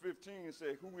verse 15, it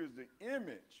says, who is the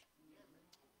image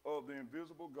of the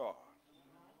invisible God.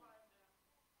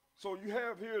 So you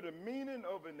have here the meaning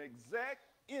of an exact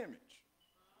image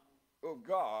of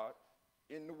God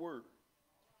in the word.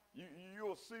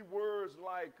 You'll see words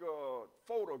like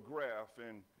photograph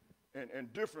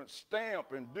and different stamp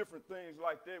and different things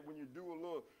like that when you do a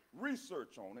little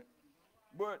research on it.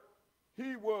 But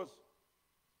he was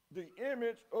the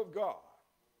image of God,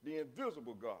 the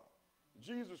invisible God.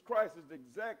 Jesus Christ is the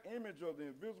exact image of the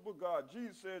invisible God.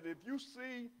 Jesus said, if you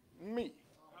see me,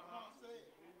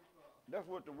 that's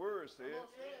what the word says.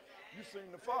 You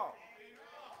seen the Father.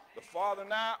 The Father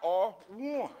and I are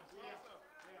one.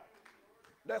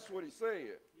 That's what he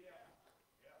said.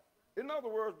 In other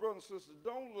words, brothers and sisters,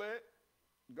 don't let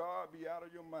God be out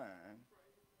of your mind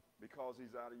because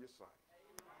he's out of your sight.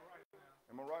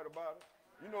 Am I right about it?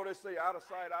 You know they say out of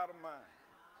sight, out of mind.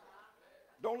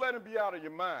 Don't let him be out of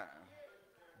your mind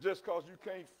just because you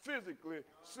can't physically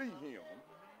see him.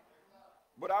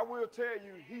 But I will tell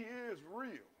you, he is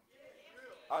real.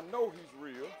 I know he's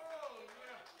real.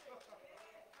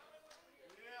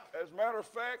 As a matter of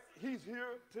fact, he's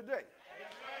here today.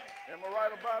 Am I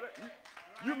right about it?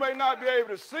 You may not be able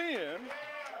to see him,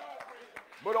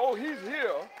 but oh, he's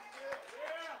here.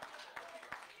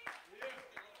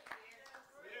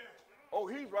 Oh,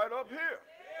 he's right up here.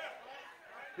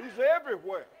 He's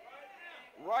everywhere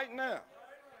right now.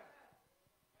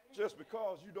 Just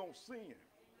because you don't see him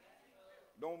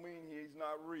don't mean he's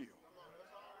not real.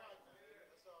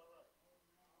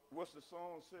 what's the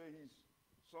song say? He's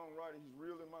songwriter, he's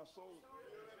real in my soul.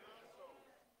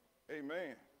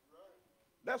 Amen.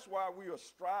 That's why we are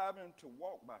striving to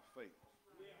walk by faith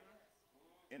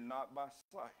and not by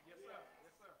sight.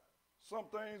 Some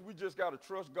things we just got to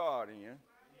trust God in.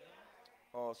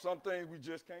 Some things we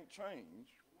just can't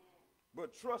change.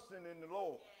 But trusting in the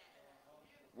Lord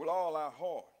with all our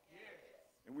heart.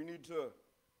 And we need to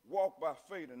walk by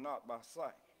faith and not by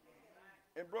sight.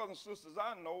 And brothers and sisters,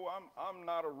 I know I'm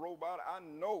not a robot. I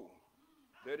know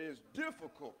that it's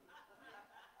difficult.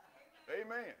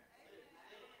 Amen.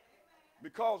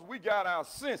 Because we got our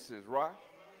senses, right?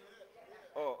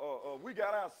 We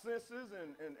got our senses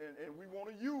and we want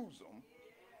to use them.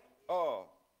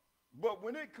 But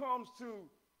when it comes to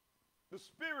the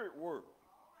spirit world,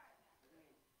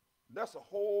 that's a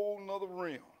whole nother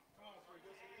realm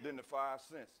than the five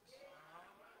senses.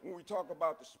 When we talk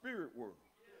about the spirit world.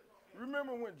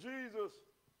 Remember when Jesus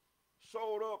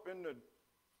showed up in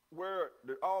where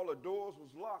all the doors was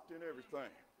locked and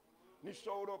everything. And he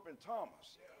showed up in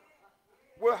Thomas.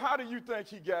 Well, how do you think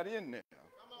he got in there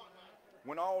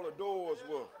when all the doors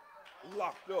were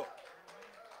locked up?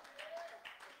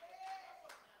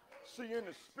 See, in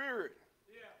the spirit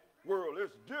world,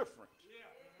 it's different.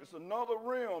 It's another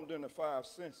realm than the five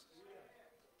senses.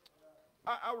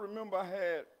 I remember I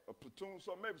had a platoon,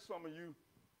 so maybe some of you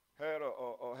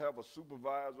have a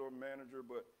supervisor or manager,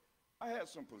 but I had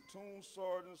some platoon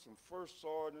sergeants, some first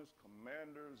sergeants,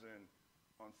 commanders, and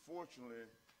unfortunately,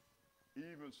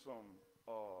 even some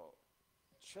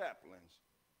chaplains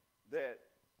that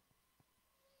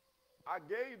I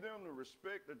gave them the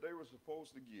respect that they were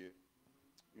supposed to get,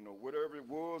 you know, whatever it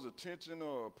was, attention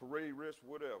or parade rest,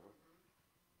 whatever.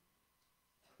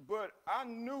 But I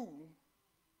knew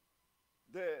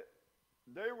that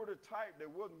they were the type that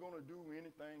wasn't going to do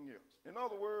anything else. In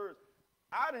other words,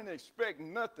 I didn't expect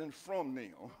nothing from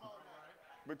them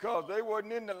because they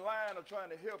wasn't in the line of trying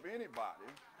to help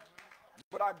anybody.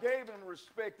 But I gave them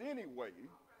respect anyway,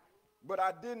 but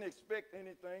I didn't expect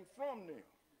anything from them.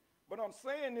 But I'm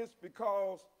saying this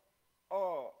because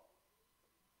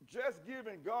just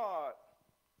giving God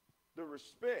the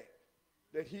respect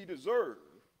that he deserves,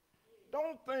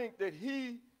 don't think that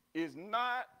he is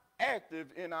not active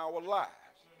in our lives,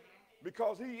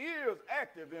 because he is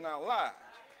active in our lives.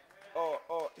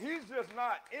 He's just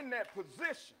not in that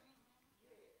position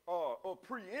of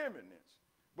preeminence,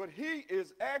 but he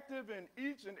is active in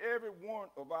each and every one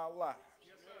of our lives.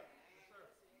 Yes, sir. Yes,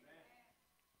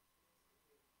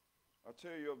 sir. I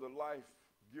tell you of the life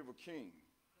giver king,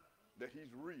 that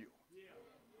he's real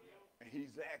and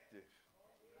he's active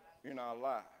in our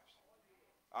lives.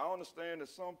 I understand that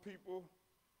some people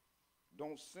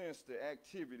don't sense the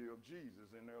activity of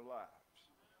Jesus in their lives.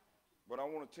 But I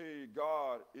want to tell you,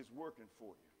 God is working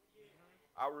for you.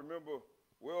 I remember,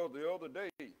 well, the other day,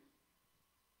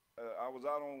 I was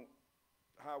out on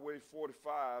Highway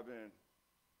 45,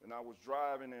 and I was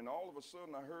driving, and all of a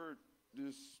sudden I heard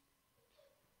this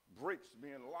brakes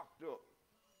being locked up.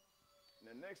 And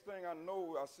the next thing I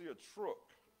know, I see a truck,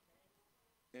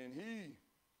 and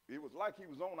it was like he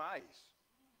was on ice.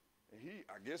 And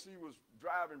I guess he was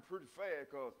driving pretty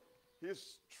fast because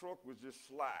his truck was just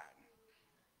sliding.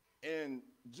 And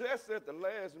just at the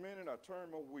last minute, I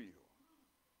turned my wheel,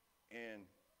 and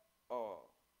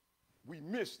we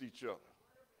missed each other.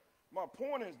 My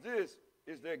point is this,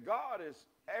 is that God is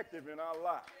active in our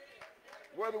lives,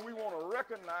 whether we want to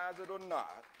recognize it or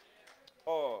not.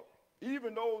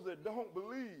 Even those that don't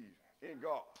believe in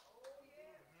God,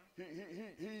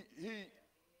 he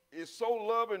is so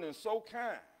loving and so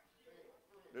kind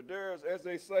that there's, as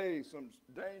they say, some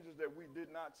dangers that we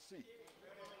did not see,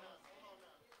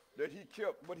 that he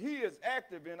kept. But he is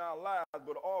active in our lives,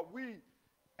 but are we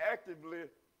actively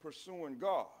pursuing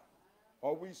God?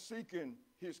 Are we seeking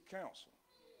his counsel?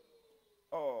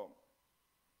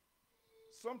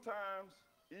 Sometimes,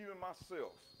 even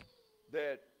myself,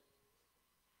 that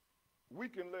we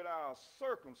can let our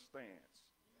circumstance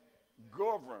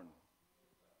govern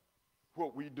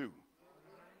what we do.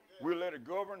 We'll let it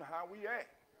govern how we act.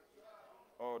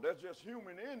 That's just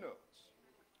human in us.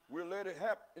 We'll let it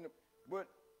happen. But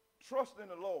trust in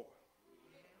the Lord,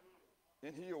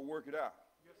 and he'll work it out.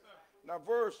 Yes, sir. Now,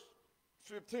 verse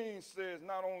 15 says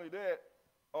not only that,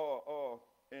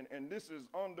 and this is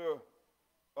under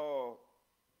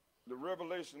the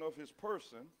revelation of his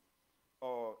person.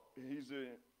 He's the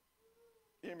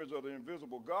image of the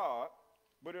invisible God,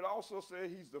 but it also says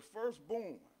he's the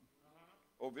firstborn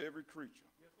of every creature.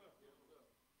 Yes,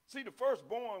 sir. See, the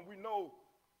firstborn, we know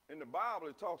in the Bible,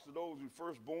 it talks to those who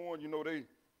firstborn, you know,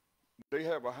 they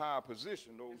have a high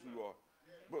position, those who are.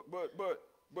 But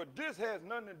But this has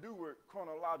nothing to do with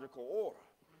chronological order.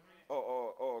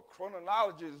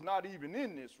 Chronology is not even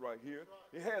in this right here.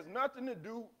 It has nothing to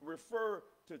do, refer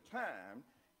to time.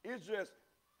 It just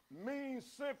means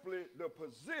simply the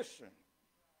position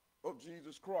of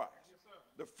Jesus Christ.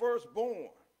 The firstborn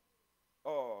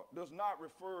does not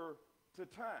refer to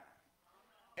time.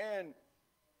 And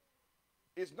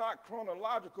it's not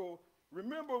chronological.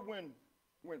 Remember when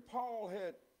Paul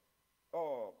had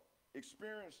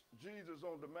experienced Jesus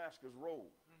on Damascus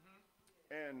Road.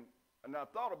 And I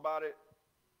thought about it.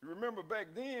 Remember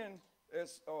back then,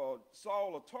 as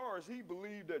Saul of Tarsus, he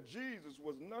believed that Jesus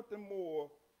was nothing more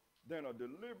than a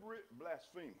deliberate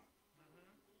blasphemer.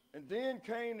 And then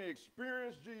came to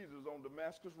experience Jesus on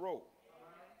Damascus Road.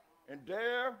 And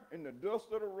there, in the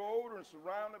dust of the road and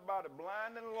surrounded by the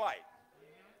blinding light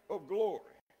of glory,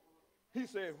 he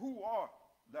said, "Who art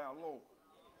thou, Lord?"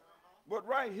 But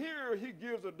right here, he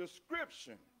gives a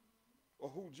description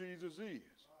of who Jesus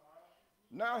is.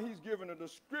 Now he's giving a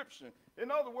description.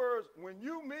 In other words, when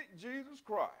you meet Jesus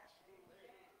Christ,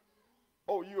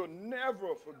 you'll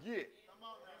never forget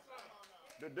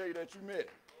the day that you met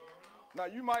him. Now,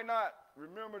 you might not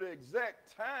remember the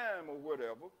exact time or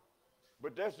whatever,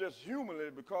 but that's just humanly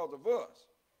because of us.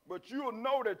 But you'll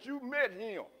know that you met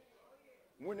him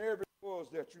whenever it was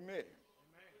that you met him.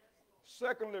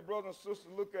 Secondly, brothers and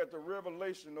sisters, look at the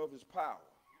revelation of his power.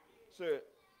 Said,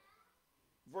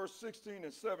 verse 16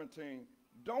 and 17,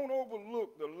 don't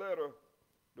overlook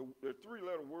the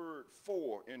three-letter word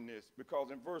for in this,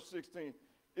 because in verse 16,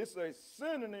 it's a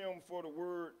synonym for the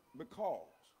word because.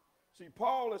 See,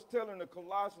 Paul is telling the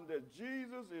Colossians that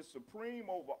Jesus is supreme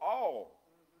over all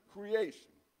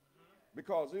creation,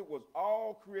 because it was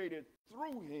all created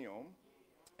through him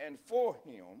and for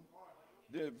him,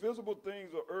 the invisible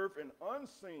things of earth and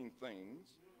unseen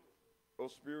things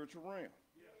of spiritual realm.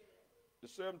 The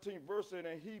 17th verse said,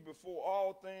 and he before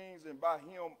all things, and by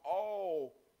him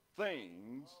all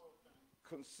things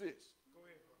consist.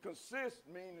 Consist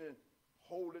meaning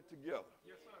hold it together.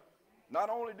 Yes, sir. Not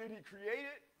only did he create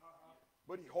it,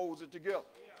 but he holds it together.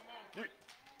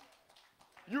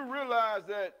 You realize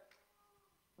that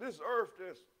this earth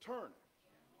is turning,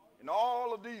 and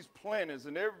all of these planets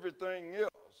and everything else,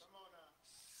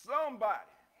 somebody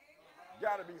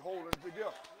got to be holding it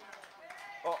together.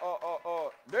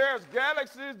 There's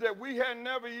galaxies that we had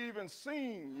never even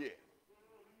seen yet,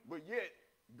 but yet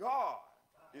God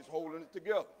is holding it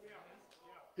together.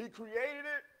 He created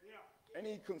it and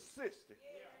he consists it.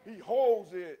 He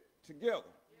holds it together.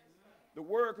 The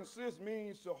word consist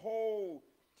means to hold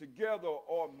together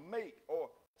or make or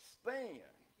stand.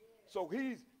 So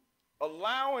he's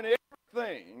allowing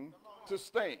everything to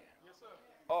stand.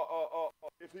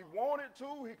 If he wanted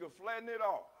to, he could flatten it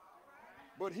off.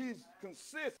 But he's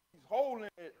consistent. He's holding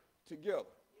it together.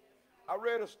 I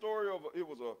read a story of, it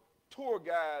was a tour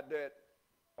guide that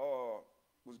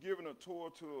was given a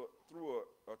tour through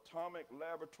an atomic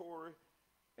laboratory,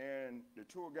 and the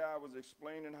tour guide was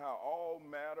explaining how all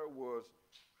matter was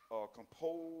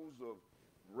composed of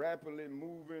rapidly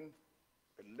moving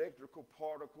electrical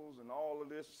particles and all of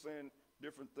this, saying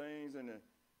different things, and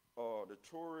the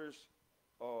tourists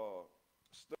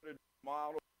studied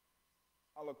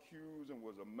molecules and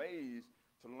was amazed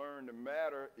to learn the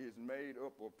matter is made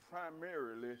up of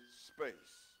primarily space.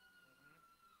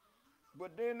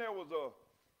 But then there was a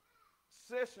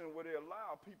session where they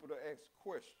allowed people to ask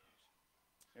questions.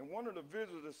 And one of the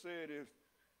visitors said, if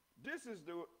this is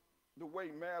the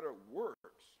way matter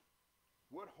works,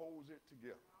 what holds it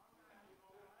together?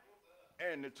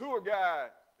 And the tour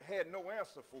guide had no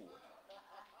answer for it.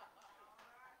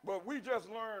 But we just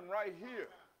learned right here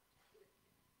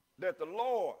that the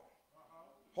Lord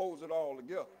holds it all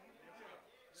together.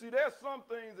 See, there's some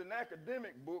things in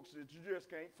academic books that you just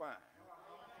can't find.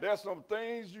 There's some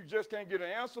things you just can't get an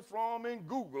answer from in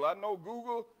Google. I know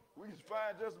Google, we can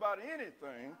find just about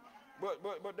anything, but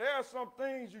there are some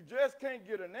things you just can't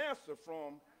get an answer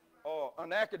from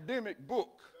an academic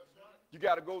book. You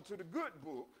got to go to the good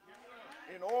book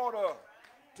in order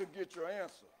to get your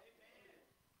answer.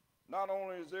 Not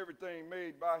only is everything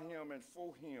made by him and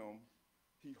for him,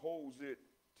 he holds it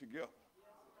together.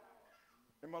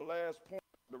 And my last point,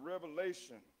 the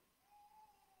revelation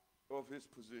of his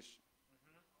position.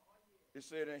 It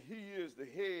said, and he is the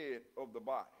head of the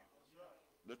body,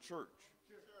 the church.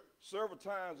 Several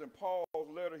times in Paul's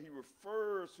letter, he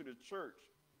refers to the church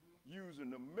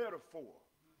using the metaphor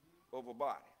of a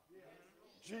body.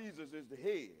 Jesus is the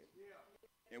head,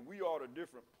 and we are the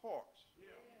different parts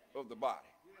of the body.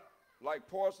 Like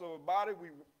parts of a body,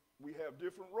 we have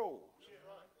different roles,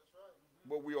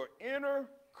 but we are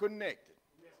interconnected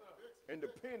and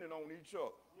dependent on each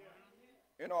other.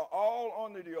 and are all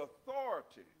under the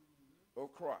authority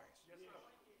of Christ,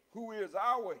 who is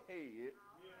our head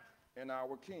and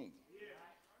our king.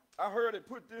 I heard it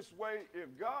put this way: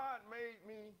 if God made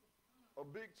me a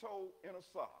big toe in a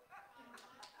sock,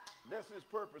 that's his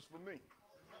purpose for me.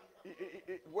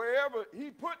 Wherever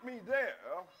he put me there,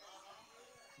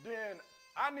 then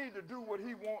I need to do what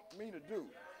he wants me to do.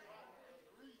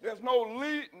 There's no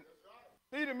need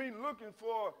of me looking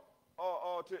for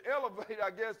to elevate, I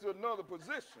guess, to another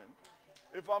position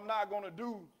if I'm not going to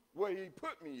do where he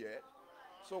put me at.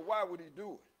 So why would he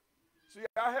do it? See,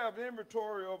 I have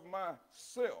inventory of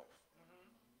myself,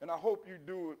 and I hope you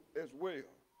do it as well.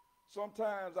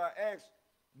 Sometimes I ask,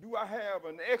 do I have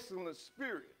an excellent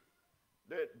spirit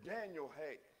that Daniel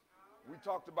had? We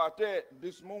talked about that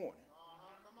this morning.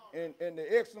 And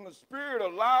the excellent spirit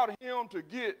allowed him to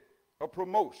get a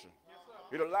promotion.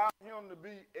 It allowed him to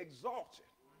be exalted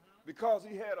because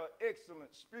he had an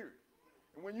excellent spirit.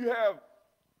 And when you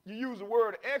use the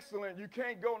word excellent, you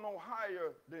can't go no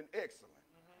higher than excellent.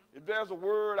 If there's a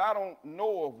word, I don't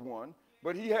know of one,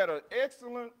 but he had an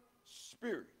excellent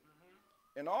spirit.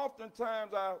 And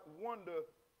oftentimes I wonder,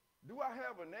 do I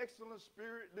have an excellent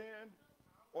spirit then,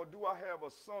 or do I have a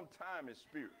sometimey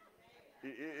spirit?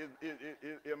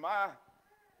 Am I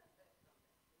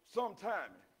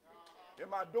sometimey?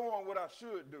 Am I doing what I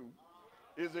should do?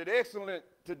 Is it excellent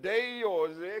today, or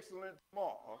is it excellent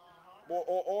tomorrow?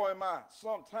 Or am I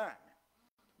sometime?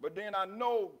 But then I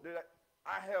know that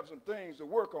I have some things to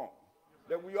work on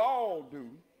that we all do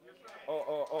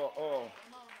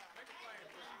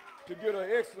to get an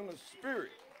excellent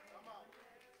spirit.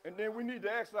 And then we need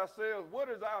to ask ourselves, what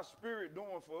is our spirit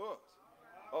doing for us?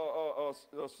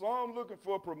 Some looking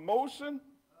for promotion,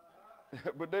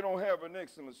 but they don't have an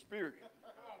excellent spirit.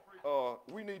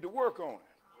 We need to work on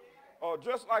it.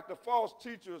 Just like the false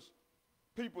teachers,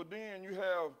 people then, you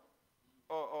have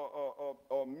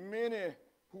many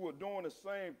who are doing the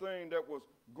same thing that was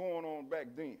going on back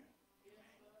then.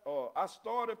 I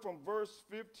started from verse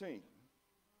 15,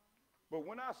 but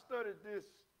when I studied this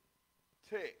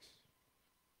text,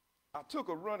 I took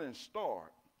a running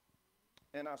start,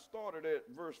 and I started at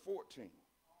verse 14.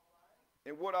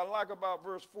 And what I like about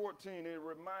verse 14, it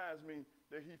reminds me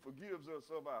that he forgives us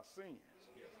of our sins.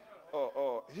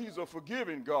 He's a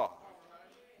forgiving God,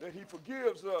 that he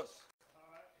forgives us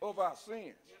of our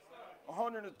sins.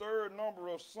 103rd number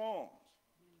of Psalms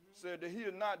said that he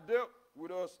had not dealt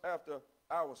with us after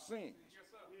our sins,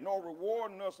 nor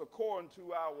rewarding us according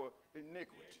to our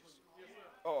iniquities.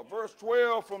 Verse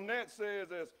 12 from that says,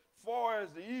 as far as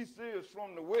the east is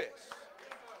from the west,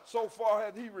 so far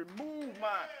hath he removed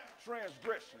my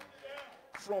transgression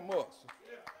from us.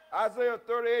 Isaiah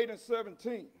 38 and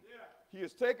 17, he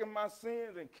has taken my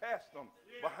sins and cast them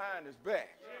behind his back.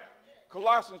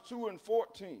 Colossians 2 and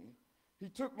 14, he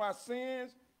took my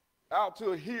sins out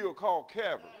to a hill called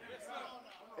Calvary.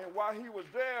 And while he was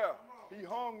there, he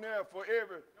hung there for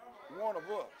every one of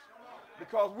us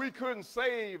because we couldn't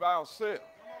save ourselves.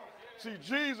 See,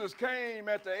 Jesus came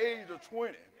at the age of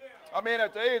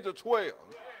at the age of 12.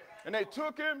 And they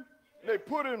took him, they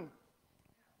put him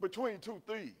between two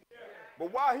thieves.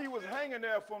 But while he was hanging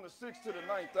there from the 6th to the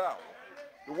 9th hour,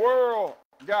 the world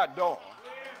got dark.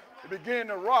 It began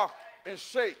to rock and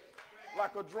shake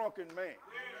like a drunken man.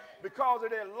 Because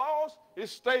it had lost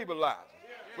its stabilizer.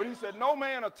 But he said, no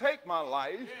man will take my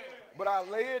life, but I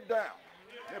lay it down.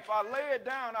 And if I lay it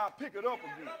down, I'll pick it up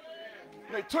again.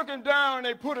 And they took him down and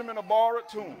they put him in a borrowed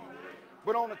tomb.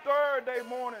 But on the third day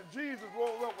morning, Jesus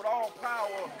rose up with all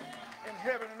power in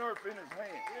heaven and earth in his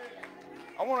hand.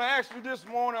 I want to ask you this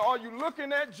morning, are you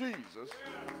looking at Jesus?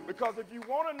 Because if you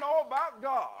want to know about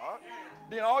God,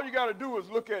 then all you got to do is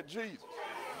look at Jesus.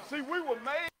 See, we were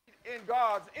made in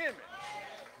God's image.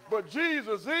 But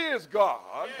Jesus is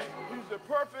God. He's the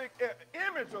perfect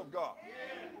image of God.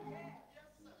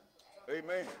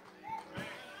 Amen.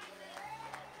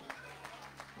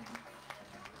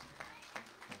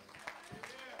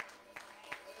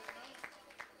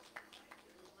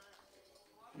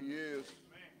 He is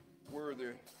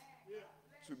worthy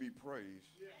to be praised.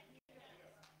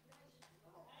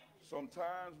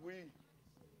 Sometimes we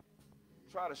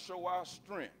try to show our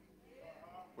strength,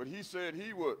 but he said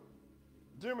he would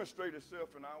demonstrate itself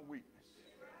in our weakness.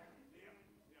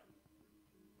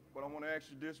 But I want to ask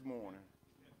you this morning,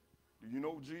 do you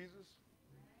know Jesus?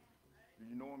 Do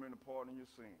you know him in the pardon of your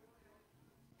sin?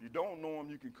 If you don't know him,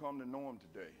 you can come to know him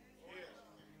today.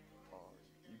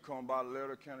 You come by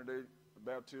letter, candidate,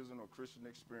 baptism, or Christian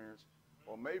experience,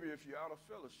 or maybe if you're out of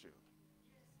fellowship.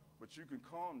 But you can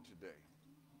come today.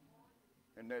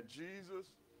 And that Jesus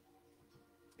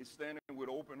is standing with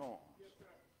open arms,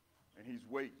 and he's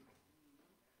waiting.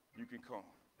 you can come.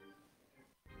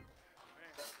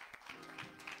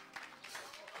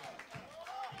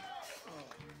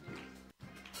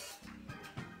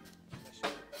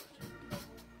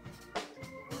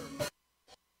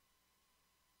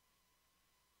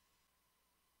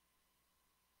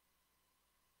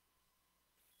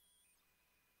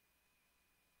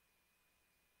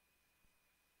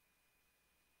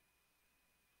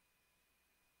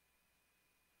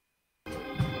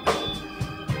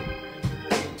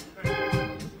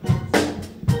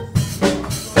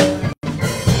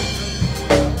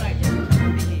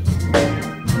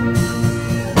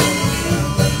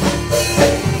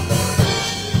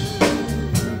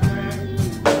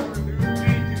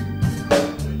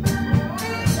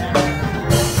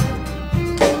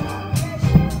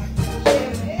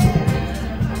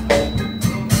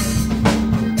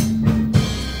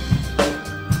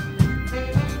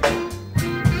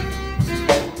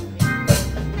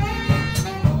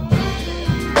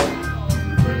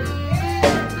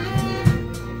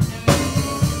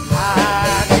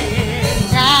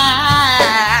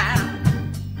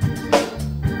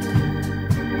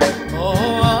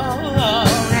 Oh,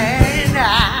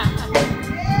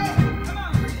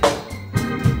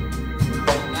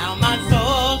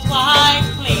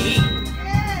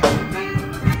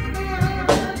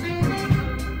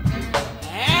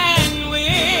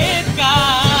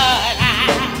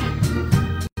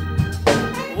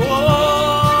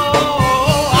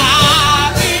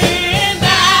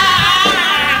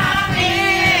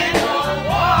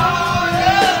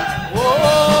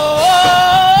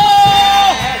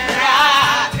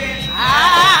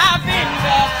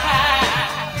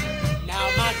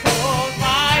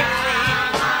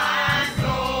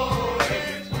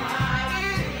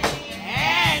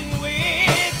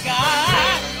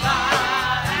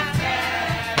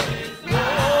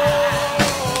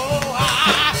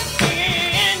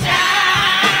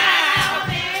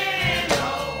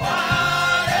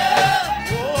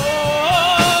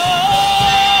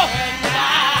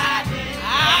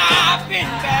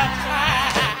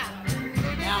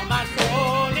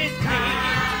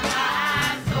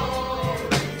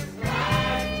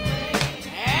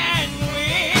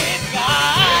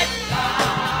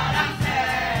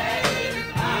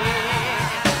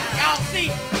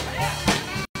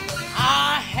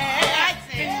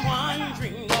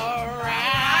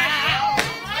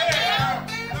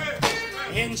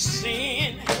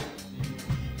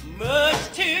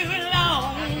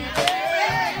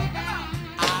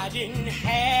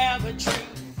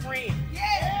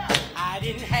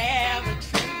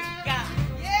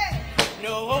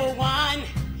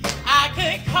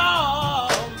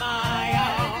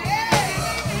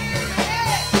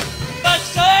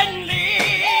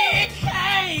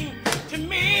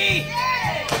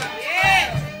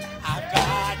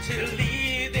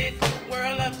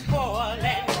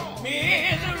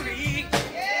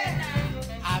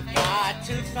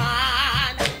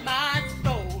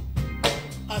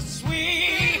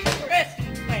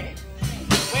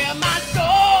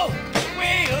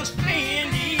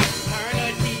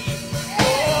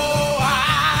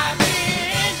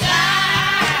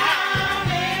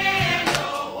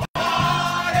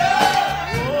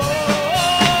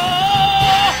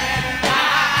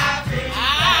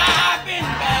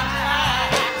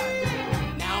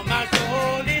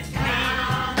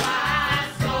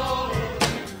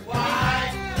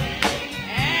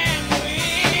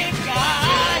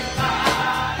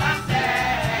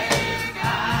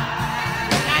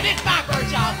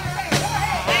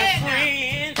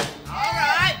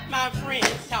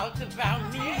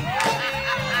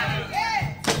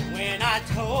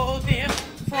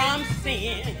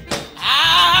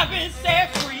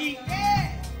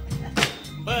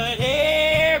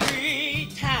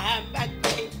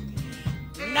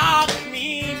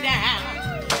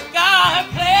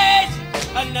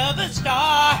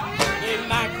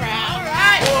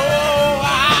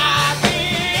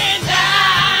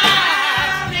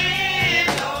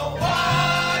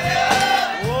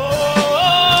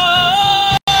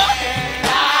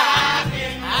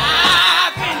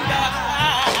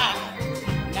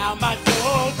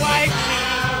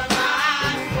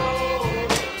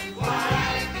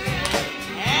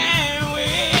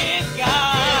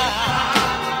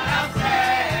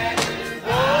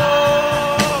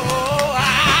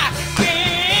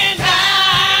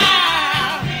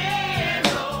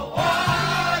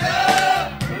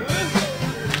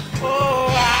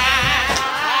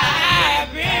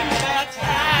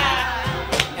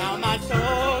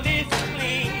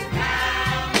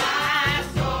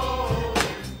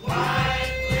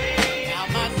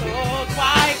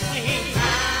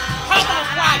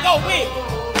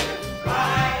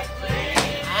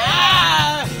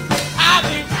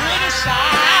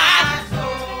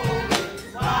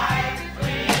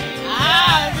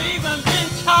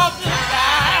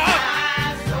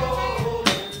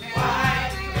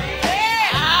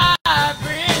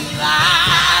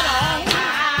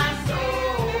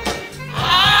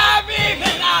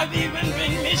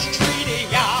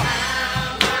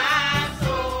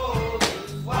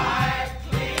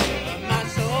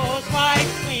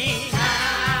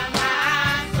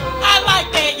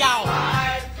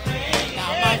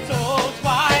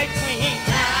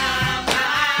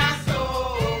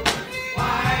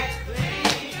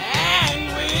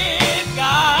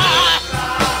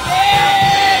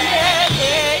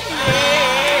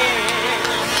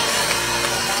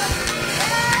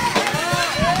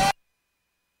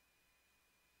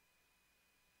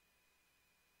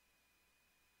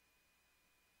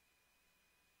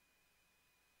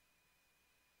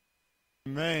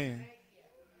 Man,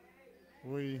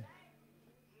 we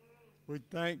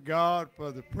thank God for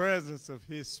the presence of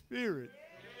his spirit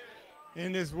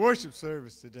in this worship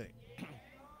service today.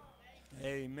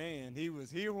 Amen. He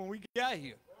was here when we got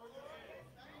here.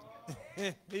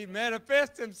 He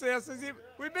manifested himself since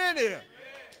we've been here.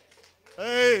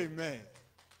 Amen.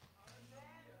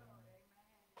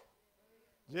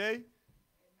 Jay,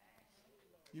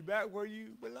 you back where you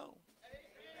belong.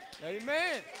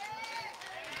 Amen.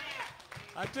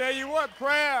 I tell you what,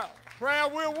 prayer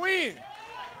will win.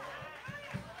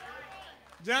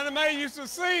 Johnny May used to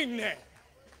sing that.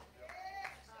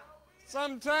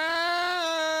 Sometimes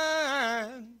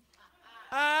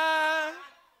I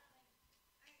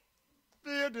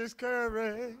feel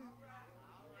discouraged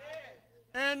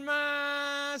and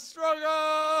my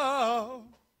struggle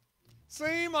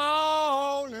seem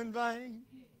all in vain.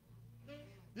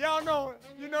 Y'all know,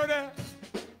 you know that?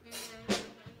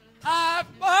 I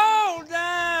fall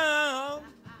down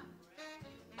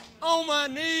on my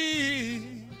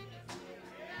knees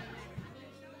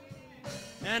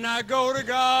and I go to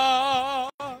God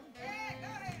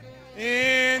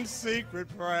in secret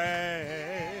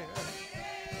prayer.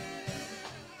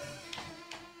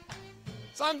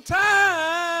 Sometimes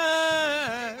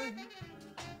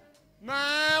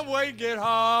my way get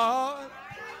hard.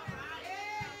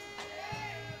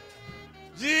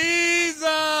 Jesus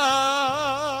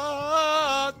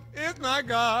is my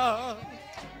God.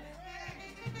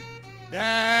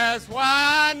 That's why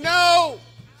I know.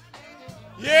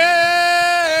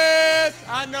 Yes,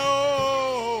 I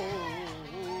know.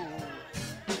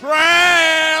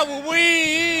 Prayer will win.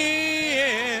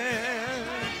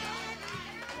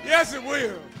 Yes, it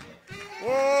will.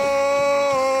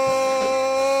 Oh,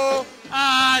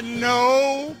 I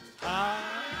know.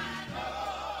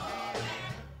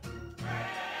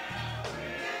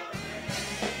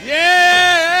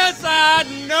 Yes, I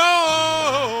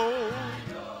know.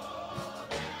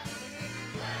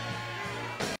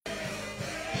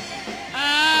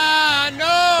 I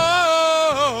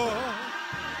know.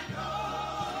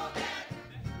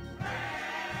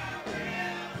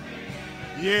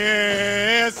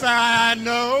 Yes, I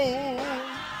know.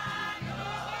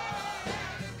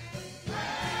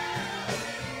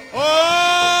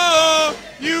 Oh,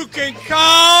 you can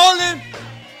call him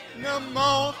no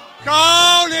more.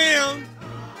 Call him.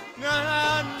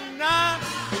 Nah, nah.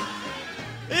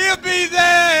 He'll be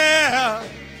there.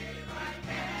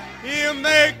 He'll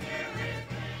make.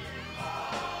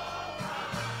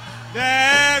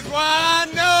 That's why I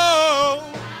know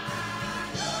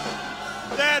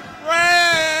that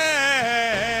prayer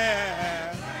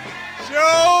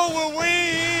sure will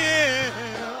win.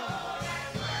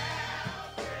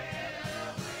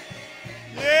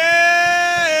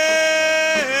 Yes,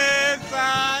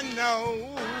 I know.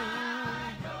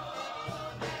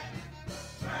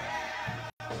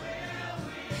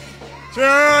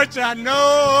 Church, I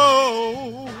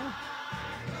know.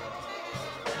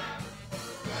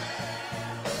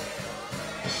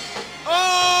 Oh,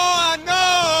 I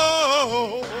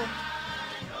know.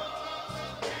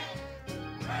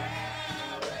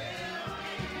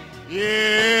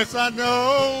 Yes, I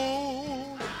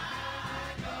know.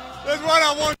 That's what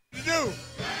I want you to do.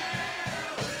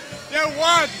 Just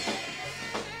watch it.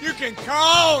 You can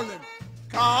call him.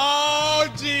 Call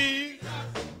Jesus.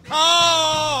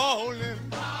 Call him.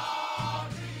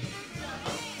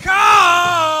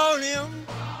 Call him.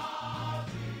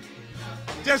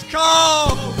 Just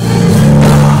call.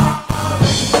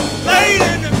 Late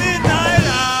in the midnight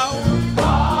hour,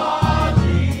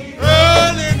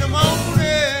 early in the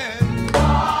morning,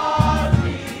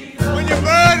 when your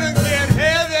burdens get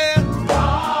heavy,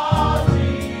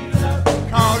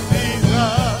 call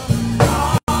Jesus.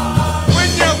 When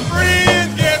your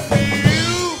friends get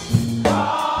few,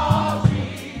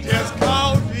 just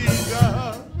call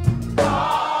Jesus.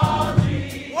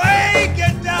 Wake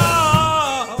it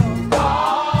down.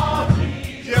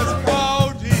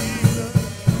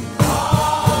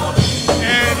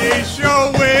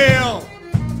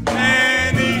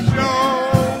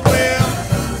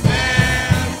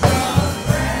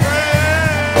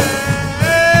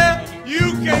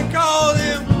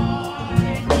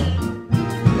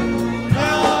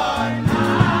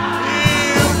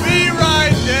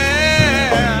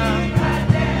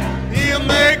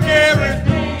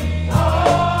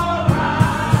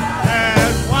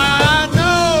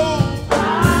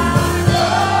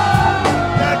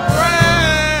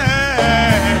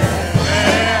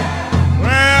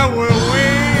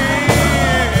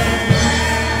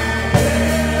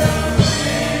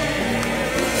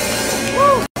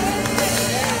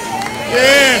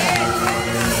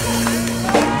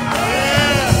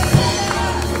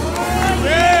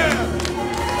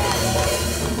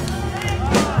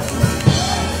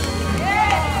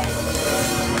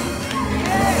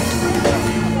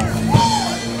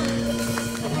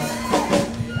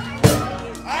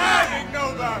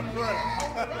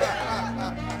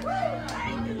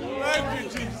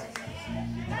 Jesus.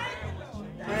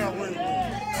 Bear with me.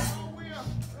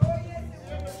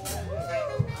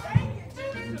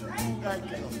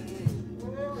 Thank you.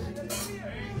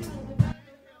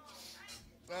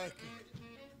 Thank you.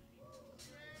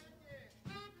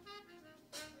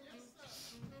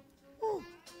 Woo.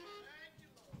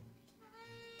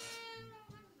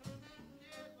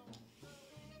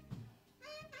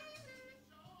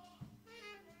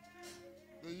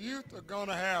 The youth are going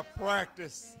to have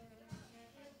practice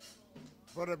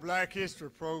for the Black History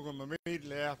program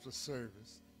immediately after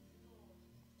service.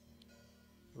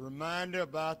 A reminder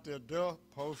about the adult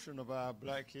portion of our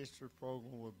Black History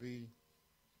program will be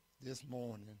this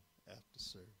morning after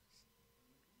service.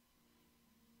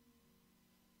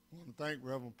 I want to thank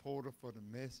Reverend Porter for the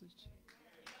message.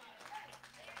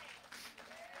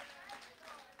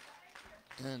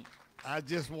 And I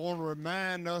just want to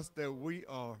remind us that we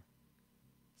are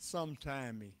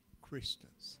sometimey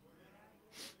Christians.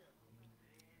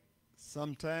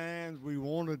 Sometimes we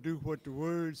want to do what the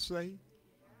words say,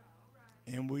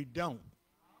 and we don't.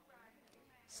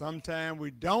 Sometimes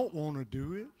we don't want to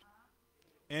do it,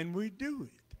 and we do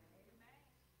it.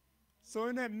 So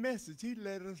in that message, he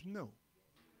let us know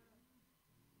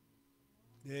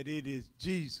that it is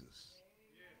Jesus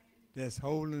that's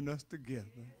holding us together,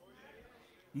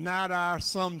 not our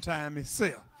sometimey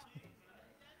self.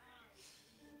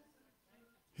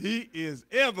 He is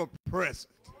ever present.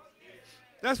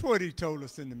 That's what he told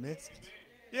us in the message.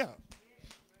 Yeah,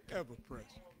 ever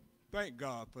present. Thank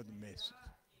God for the message.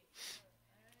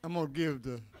 I'm going to give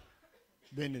the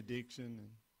benediction,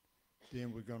 and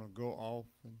then we're going to go off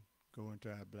and go into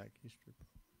our Black History.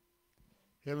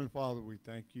 Heavenly Father, we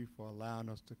thank you for allowing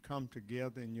us to come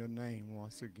together in your name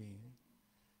once again.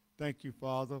 Thank you,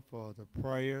 Father, for the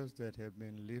prayers that have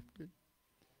been lifted,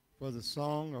 for the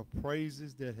song of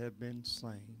praises that have been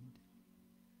sang.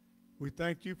 We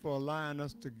thank you for allowing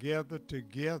us to gather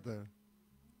together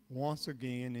once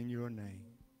again in your name.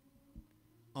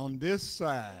 On this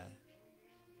side,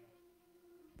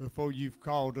 before you've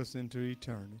called us into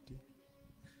eternity.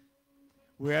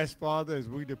 We ask, Father, as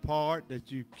we depart,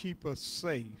 that you keep us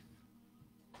safe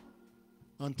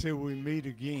until we meet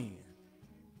again.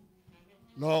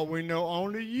 Lord, we know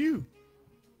only you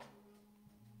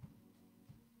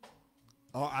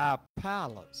are our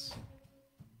pilots.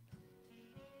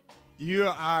 You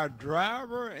are our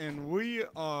driver, and we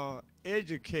are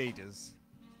educators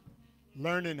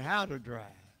learning how to drive.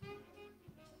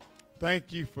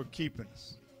 Thank you for keeping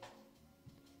us.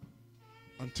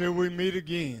 Until we meet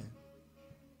again,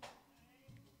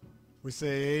 we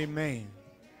say amen,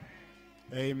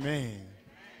 amen,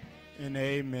 and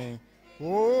amen. Oh,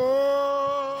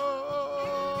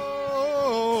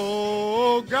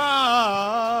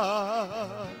 God.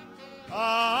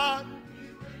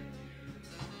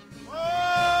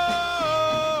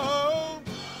 Oh,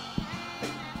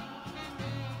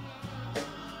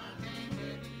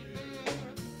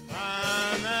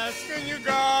 I'm asking you,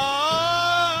 God,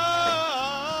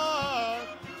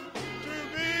 to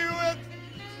be with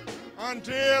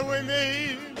until we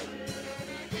meet,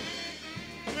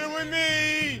 till we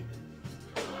meet.